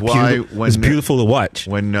 it was beautiful to watch.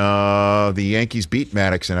 When the Yankees beat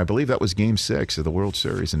Maddux, and I believe that was Game 6 of the World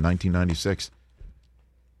Series in 1996,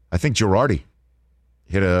 I think Girardi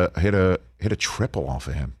hit a triple off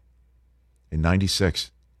of him in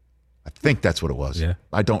 96. I think that's what it was. Yeah.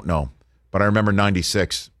 I don't know. But I remember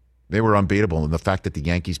 96. They were unbeatable, and the fact that the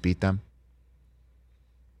Yankees beat them,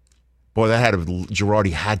 boy,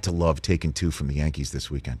 Girardi had to love taking 2 from the Yankees this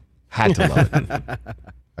weekend. Had to love it.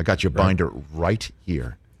 I got your binder right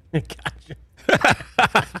here. Gotcha.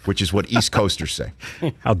 Which is what East Coasters say.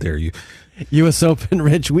 How dare you? U.S. Open,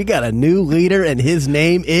 Rich, we got a new leader, and his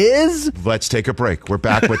name is... Let's take a break. We're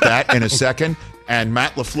back with that in a second. And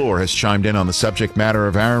Matt LaFleur has chimed in on the subject matter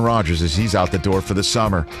of Aaron Rodgers as he's out the door for the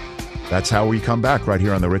summer. That's how we come back right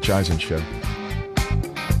here on The Rich Eisen Show.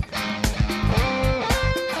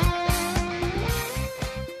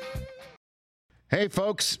 Hey,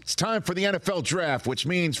 folks, it's time for the NFL draft, which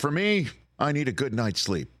means for me, I need a good night's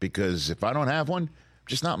sleep because if I don't have one, I'm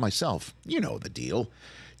just not myself. You know the deal.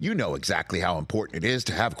 You know exactly how important it is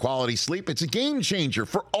to have quality sleep. It's a game changer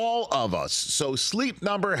for all of us. So Sleep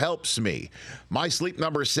Number helps me. My Sleep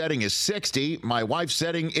Number setting is 60. My wife's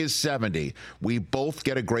setting is 70. We both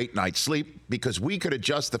get a great night's sleep because we could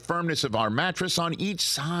adjust the firmness of our mattress on each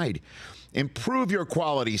side. Improve your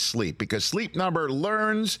quality sleep because Sleep Number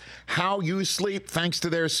learns how you sleep thanks to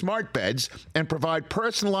their smart beds and provide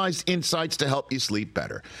personalized insights to help you sleep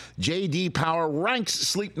better. J.D. Power ranks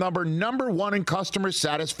Sleep Number #1 in customer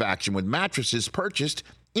satisfaction with mattresses purchased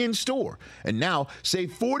in store. And now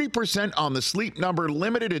save 40% on the Sleep Number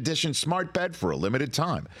limited edition smart bed for a limited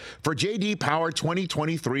time. For J.D. Power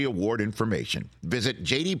 2023 award information, visit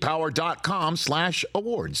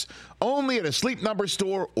jdpower.com/awards. Only at a Sleep Number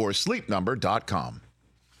store or sleepnumber.com.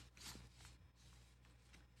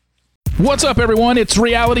 What's up, everyone? It's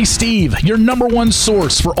Reality Steve, your #1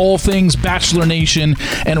 source for all things Bachelor Nation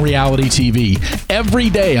and reality TV.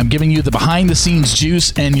 Every day, I'm giving you the behind-the-scenes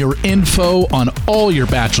juice and your info on all your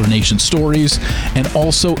Bachelor Nation stories and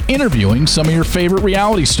also interviewing some of your favorite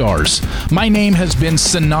reality stars. My name has been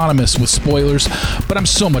synonymous with spoilers, but I'm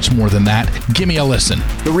so much more than that. Give me a listen.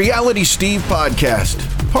 The Reality Steve Podcast,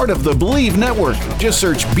 part of the Believe Network. Just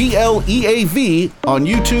search BLEAV on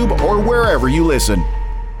YouTube or wherever you listen.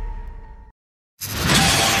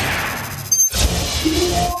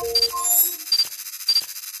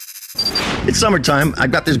 It's summertime. I've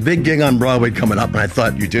got this big gig on Broadway coming up, and I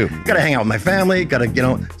thought, you do. Got to hang out with my family. Got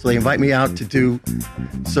to, so they invite me out to do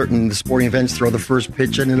certain sporting events, throw the first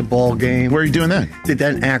pitch in a ball game. Where are you doing that? Did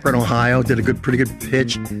that in Akron, Ohio. Did a pretty good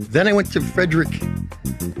pitch. Then I went to Frederick,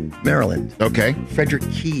 Maryland. Okay. Frederick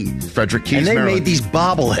Keys. Maryland. And they made these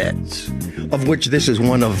bobbleheads, of which this is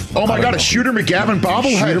one of. Oh my God, a Shooter McGavin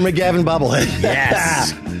bobblehead. Shooter McGavin bobblehead.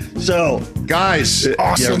 Yes. So, guys,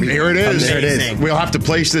 awesome. Here it is. There it is. We'll have to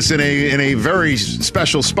place this in a very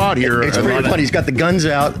special spot here. It's pretty funny. He's got the guns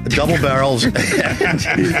out, double barrels,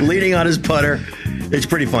 leaning on his putter. It's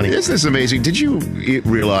pretty funny. Isn't this amazing? Did you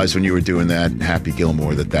realize when you were doing that, Happy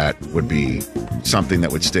Gilmore, that would be something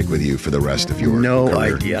that would stick with you for the rest of your career?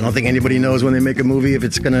 Idea. I don't think anybody knows when they make a movie if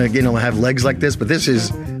it's going to, have legs like this. But this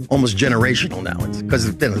is almost generational now. It's because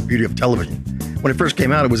of the beauty of television. When it first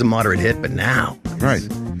came out, it was a moderate hit, but now, right,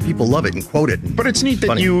 people love it and quote it. But it's neat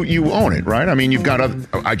that you own it, right? I mean, you've got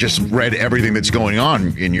I just read everything that's going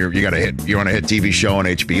on in you're on a hit TV show on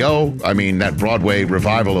HBO. I mean, that Broadway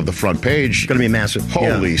revival of The Front Page. It's going to be massive.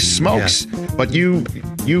 Holy smokes. Yeah. But you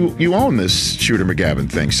own this Shooter McGavin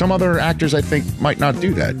thing. Some other actors, I think, might not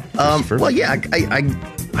do that.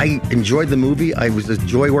 I enjoyed the movie. I was a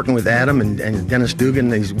joy working with Adam and Dennis Dugan,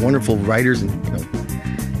 these wonderful writers, and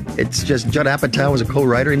it's just Judd Apatow was a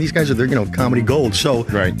co-writer, and these guys are comedy gold. So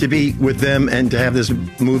to be with them and to have this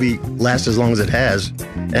movie last as long as it has,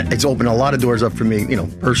 it's opened a lot of doors up for me,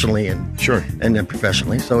 personally and and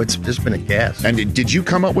professionally. So it's just been a gas. And did you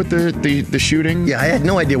come up with the shooting? Yeah, I had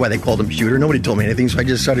no idea why they called him Shooter. Nobody told me anything, so I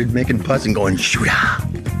just started making putts and going Shooter.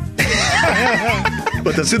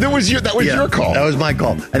 So that was your call. That was my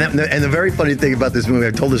call. And the very funny thing about this movie,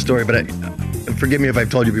 I've told this story, but forgive me if I've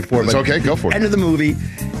told you before. It's okay, go for it. End of the movie.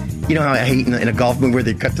 You know how I hate in a golf movie where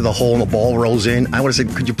they cut to the hole and the ball rolls in? I would have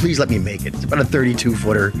said, could you please let me make it? It's about a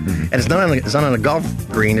 32-footer. And it's not on a golf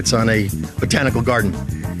green. It's on a botanical garden.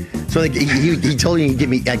 So he told me he'd give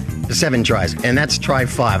me 7 tries. And that's try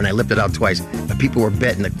 5. And I lifted out twice. But people were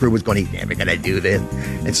betting. The crew was going, he's never going to do this.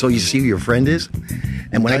 And so you see who your friend is?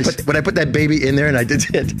 And when I put that baby in there and I did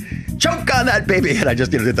it, choke on that baby, and I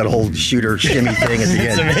just did that whole shooter shimmy thing at the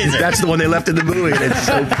end. Amazing. That's the one they left in the movie, and it's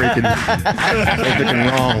so freaking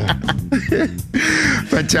wrong.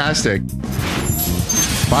 Fantastic.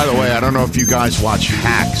 By the way, I don't know if you guys watch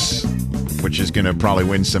Hacks, which is going to probably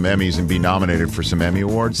win some Emmys and be nominated for some Emmy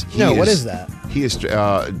Awards. What is that? He is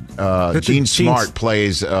Gene Smart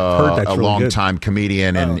plays a longtime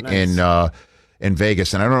comedian in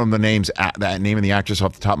Vegas, and I don't know the name of the actress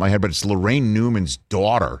off the top of my head, but it's Lorraine Newman's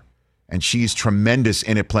daughter, and she's tremendous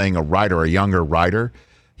in it, playing a younger writer.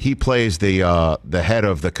 He plays the head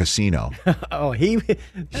of the casino.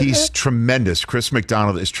 He's tremendous. Chris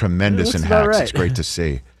McDonald is tremendous in Hacks. Right. It's great to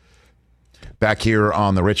see. Back here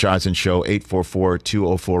on the Rich Eisen Show,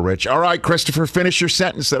 844-204-RICH. All right, Christopher, finish your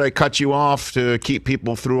sentence that I cut you off to keep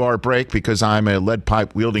people through our break because I'm a lead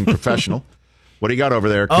pipe wielding professional. What do you got over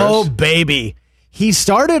there, Chris? Oh, baby. He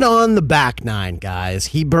started on the back nine, guys.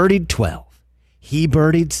 He birdied 12. He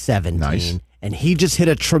birdied 17. Nice. And he just hit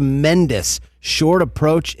a tremendous short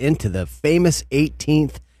approach into the famous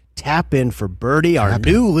 18th tap in for birdie. Our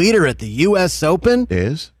new leader at the U.S. Open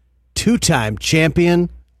is two-time champion,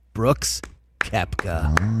 Brooks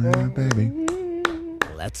Koepka. Oh, baby.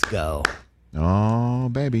 Let's go. Oh,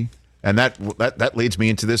 baby. And that leads me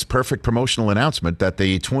into this perfect promotional announcement that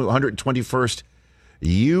the 121st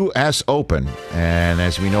U.S. Open, and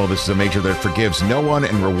as we know, this is a major that forgives no one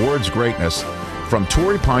and rewards greatness, from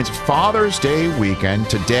Torrey Pines Father's Day weekend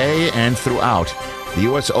today and throughout. The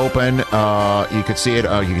U.S. Open, you could see it.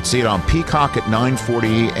 You could see it on Peacock at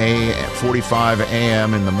 9:45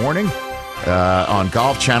 a.m. in the morning. On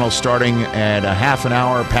Golf Channel starting at a half an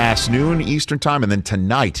hour past noon Eastern Time, and then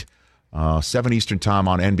tonight, 7 Eastern Time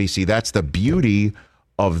on NBC. That's the beauty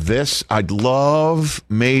of this. I'd love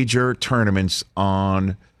major tournaments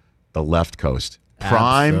on the left coast.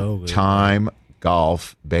 Prime time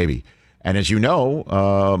golf, baby. And as you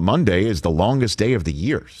know, Monday is the longest day of the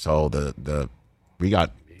year. So we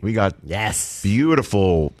got yes,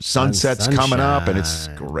 beautiful sunsets coming up, and it's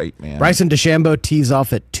great, man. Bryson DeChambeau tees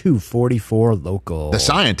off at 2:44 local. The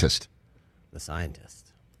scientist.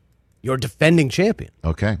 Your defending champion.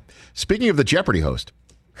 Okay. Speaking of the Jeopardy host.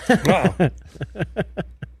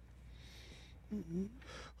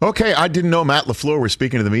 Okay, I didn't know Matt LaFleur was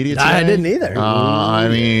speaking to the media today. I didn't either.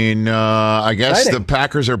 I guess Exciting. the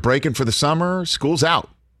Packers are breaking for the summer. School's out.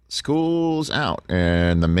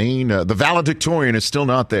 And the valedictorian is still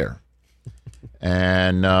not there.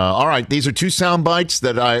 And all right, these are two sound bites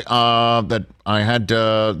that I had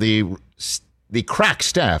the crack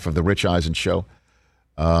staff of the Rich Eisen show,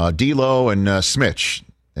 D'Lo and Smitch.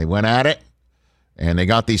 They went at it, and they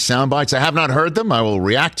got these sound bites. I have not heard them. I will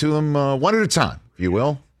react to them one at a time, if you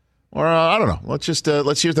will. Or I don't know.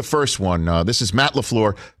 Let's hear the first one. This is Matt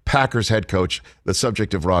LaFleur, Packers head coach. The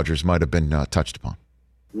subject of Rodgers might have been touched upon.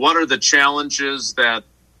 What are the challenges that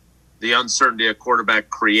the uncertainty at quarterback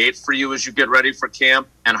create for you as you get ready for camp?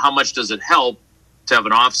 And how much does it help to have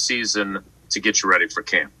an off season to get you ready for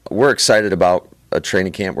camp? We're excited about a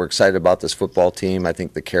training camp. We're excited about this football team. I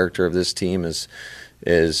think the character of this team is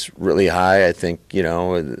really high. I think,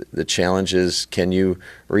 the challenge is, can you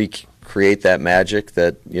recreate that magic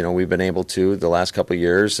that, we've been able to the last couple of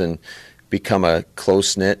years and become a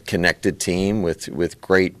close-knit, connected team with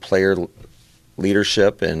great player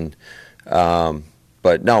leadership. And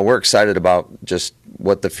but no, we're excited about just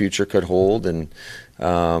what the future could hold. And,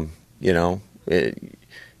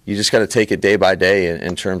 you just got to take it day by day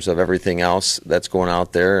in terms of everything else that's going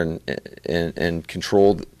out there and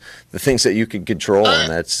control the things that you can control.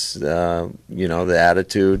 And that's, the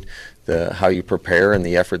attitude, how you prepare, and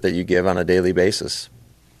the effort that you give on a daily basis.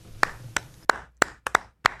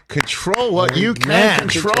 Control what you can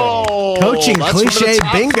control. Coaching That's cliche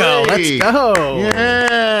bingo. Let's go.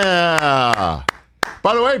 Yeah.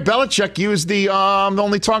 By the way, Belichick used the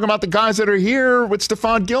only talking about the guys that are here with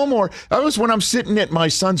Stephon Gilmore. That was when I'm sitting at my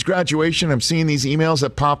son's graduation. I'm seeing these emails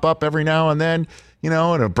that pop up every now and then, and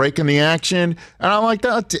a break in the action. And I'm like,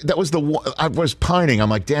 that was I was pining. I'm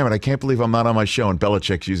like, damn it, I can't believe I'm not on my show. And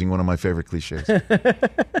Belichick's using one of my favorite cliches.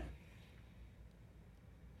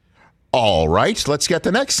 All right, let's get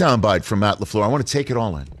the next soundbite from Matt LaFleur. I want to take it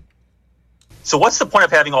all in. So what's the point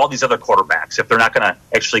of having all these other quarterbacks if they're not going to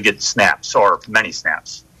actually get snaps or many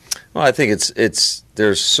snaps? Well, I think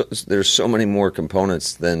there's so many more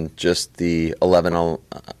components than just the 11 on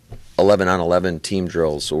 11 team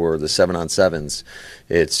drills or the 7-on-7s.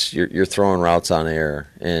 It's you're throwing routes on air,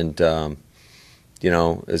 and as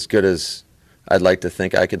good as I'd like to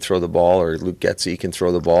think I can throw the ball, or Luke Getsy can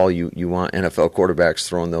throw the ball, you want NFL quarterbacks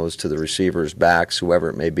throwing those to the receivers, backs, whoever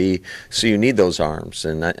it may be. So you need those arms,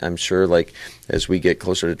 and I'm sure, as we get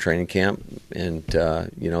closer to training camp, and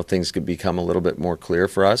things could become a little bit more clear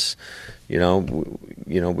for us.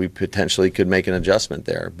 We potentially could make an adjustment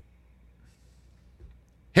there.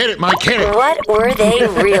 Hit it, Mike. Hit it. What were they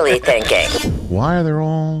really thinking? Why are there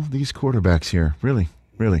all these quarterbacks here? Really?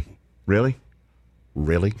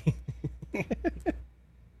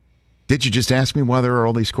 Did you just ask me why there are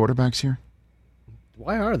all these quarterbacks here?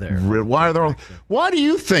 Why are there? Why do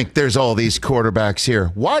you think there's all these quarterbacks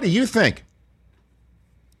here? Why do you think?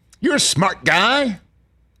 You're a smart guy.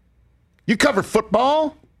 You cover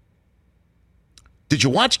football. Did you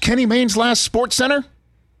watch Kenny Mayne's last Sports Center?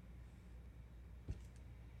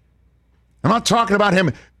 I'm not talking about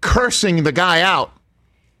him cursing the guy out.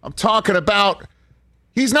 I'm talking about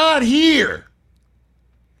he's not here.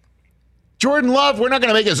 Jordan Love, we're not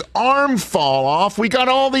going to make his arm fall off. We got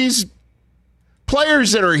all these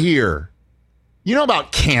players that are here. You know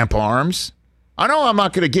about camp arms. I know I'm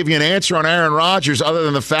not going to give you an answer on Aaron Rodgers other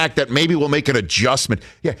than the fact that maybe we'll make an adjustment.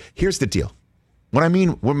 Yeah, here's the deal. When I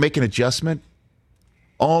mean we're making an adjustment,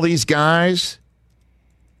 all these guys,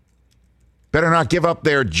 better not give up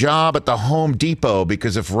their job at the Home Depot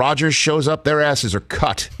because if Rodgers shows up, their asses are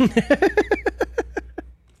cut.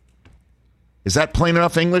 Is that plain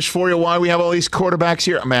enough English for you? Why we have all these quarterbacks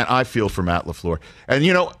here? Man, I feel for Matt LaFleur. And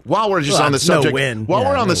while we're just on the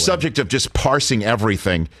subject, subject of just parsing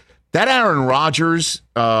everything, that Aaron Rodgers,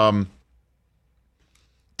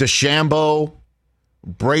 DeChambeau,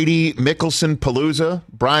 Brady Mickelson Palooza,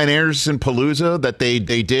 Brian Anderson Palooza that they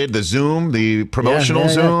did, the Zoom, the promotional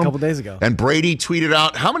Zoom. A couple days ago. And Brady tweeted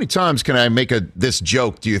out, how many times can I make this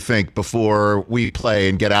joke, do you think, before we play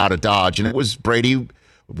and get out of Dodge? And it was Brady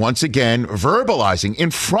once again verbalizing in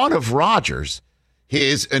front of Rodgers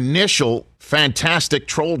his initial fantastic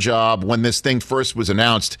troll job when this thing first was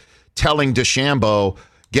announced, telling DeChambeau,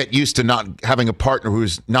 get used to not having a partner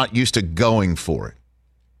who's not used to going for it,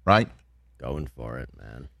 right? Going for it,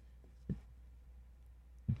 man.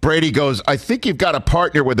 Brady goes, I think you've got a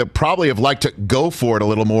partner with it probably have liked to go for it a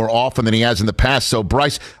little more often than he has in the past. So,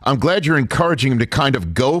 Bryce, I'm glad you're encouraging him to kind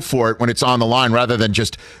of go for it when it's on the line rather than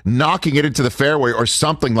just knocking it into the fairway or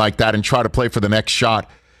something like that and try to play for the next shot.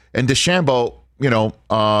 And DeChambeau,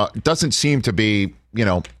 doesn't seem to be,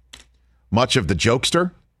 much of the jokester.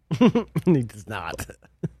 He does not.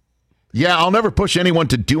 Yeah, I'll never push anyone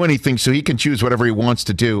to do anything so he can choose whatever he wants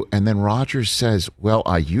to do. And then Rodgers says, well,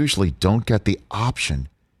 I usually don't get the option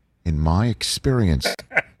in my experience.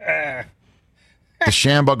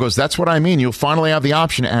 DeChambeau goes, that's what I mean. You'll finally have the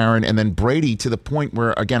option, Aaron. And then Brady, to the point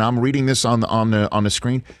where, again, I'm reading this on the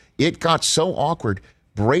screen. It got so awkward.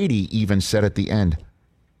 Brady even said at the end,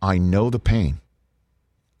 I know the pain.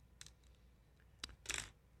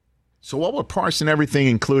 So while we're parsing everything,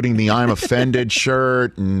 including the I'm offended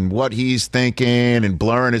shirt and what he's thinking and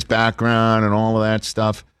blurring his background and all of that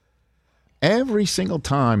stuff, every single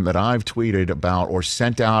time that I've tweeted about or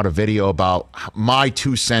sent out a video about my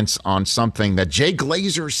 2 cents on something that Jay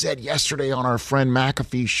Glazer said yesterday on our friend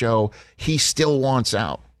McAfee show, he still wants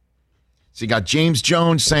out. So you got James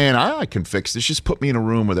Jones saying, I can fix this. Just put me in a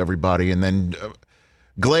room with everybody. And then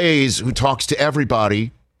Glaze, who talks to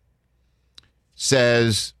everybody,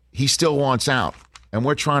 says he still wants out, and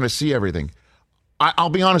we're trying to see everything. I'll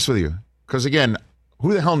be honest with you, because, again,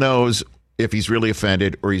 who the hell knows if he's really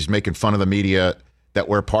offended or he's making fun of the media that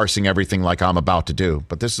we're parsing everything like I'm about to do.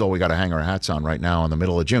 But this is all we got to hang our hats on right now in the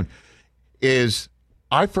middle of June. Is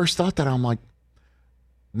I first thought that, I'm like,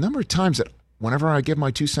 the number of times that whenever I give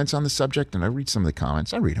my 2 cents on the subject and I read some of the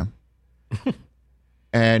comments, I read them.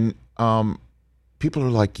 And people are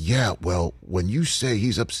like, yeah, well, when you say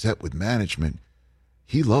he's upset with management,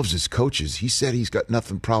 he loves his coaches. He said he's got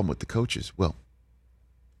nothing problem with the coaches. Well,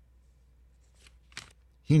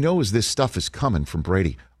 he knows this stuff is coming from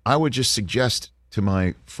Brady. I would just suggest to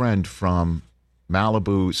my friend from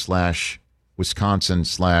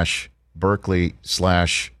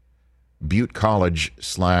Malibu/Wisconsin/Berkeley/Butte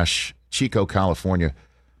College/Chico, California,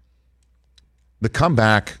 the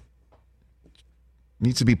comeback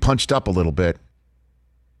needs to be punched up a little bit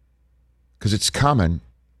because it's coming.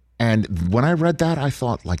 And when I read that, I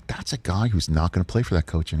thought, like, that's a guy who's not going to play for that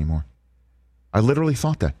coach anymore. I literally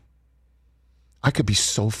thought that. I could be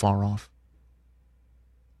so far off.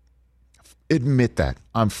 Admit that.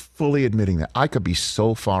 I'm fully admitting that. I could be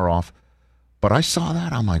so far off. But I saw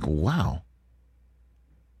that. I'm like, wow.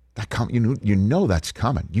 You know that's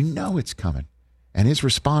coming. You know it's coming. And his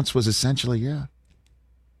response was essentially, yeah.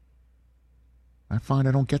 I find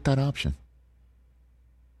I don't get that option.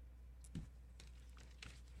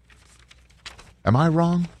 Am I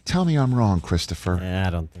wrong? Tell me I'm wrong, Christopher. Yeah, I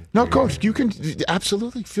don't think. No, Coach, you can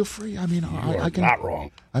absolutely feel free. I mean, I can. Not wrong.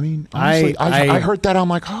 I mean, honestly, I heard that. I'm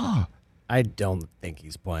like, I don't think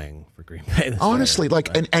he's playing for Green Bay. Honestly,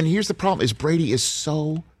 and here's the problem: is Brady is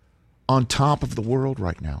so on top of the world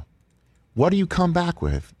right now. What do you come back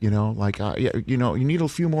with? You need a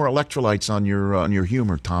few more electrolytes on your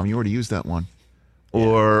humor, Tom. You already used that one,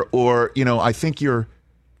 or I think you're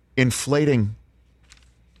inflating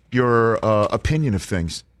your opinion of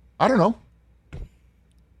things. I don't know.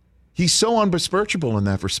 He's so unbespurchable in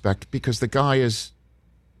that respect because the guy is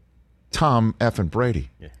Tom effing Brady.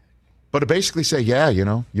 Yeah. But to basically say, yeah,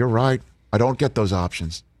 you're right. I don't get those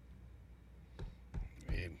options.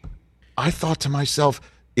 I thought to myself,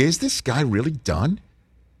 is this guy really done?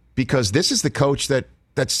 Because this is the coach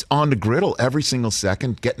that's on the griddle every single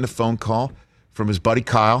second, getting a phone call from his buddy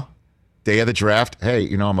Kyle. Day of the draft,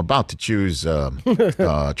 hey, I'm about to choose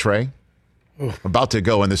Trey. I'm about to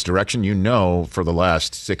go in this direction. For the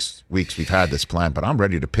last 6 weeks we've had this plan, but I'm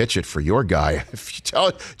ready to pitch it for your guy. If you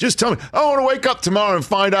just tell me, I want to wake up tomorrow and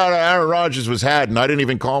find out Aaron Rodgers was had, and I didn't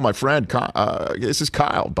even call my friend. This is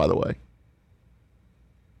Kyle, by the way.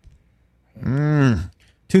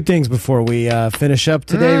 Two things before we finish up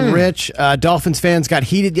today, Rich. Dolphins fans got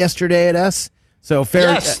heated yesterday at us. So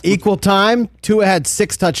fair, equal time. Tua had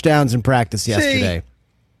 6 touchdowns in practice yesterday,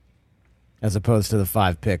 as opposed to the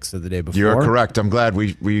 5 picks of the day before. You're correct. I'm glad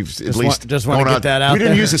we've at least just want to get that out. We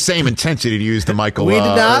didn't there. use the same intensity to use the Michael we did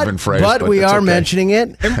not, Irvin phrase, but we are mentioning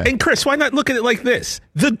it. And Chris, why not look at it like this?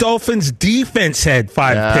 The Dolphins' defense had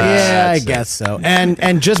 5 picks. Yeah, I guess so.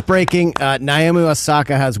 And just breaking, Naomi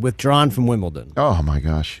Osaka has withdrawn from Wimbledon. Oh my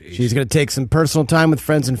gosh, she's going to take some personal time with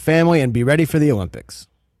friends and family and be ready for the Olympics.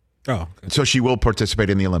 Oh, so she will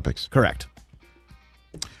participate in the Olympics. Correct.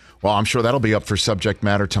 Well, I'm sure that'll be up for subject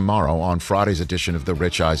matter tomorrow on Friday's edition of the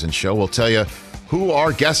Rich Eisen Show. We'll tell you who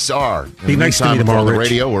our guests are. Be nice to me tomorrow, on the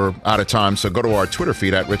Rich. radio. We're out of time, so go to our Twitter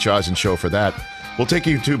feed at Rich Eisen Show for that. We'll take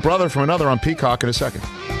you to Brother from Another on Peacock in a second.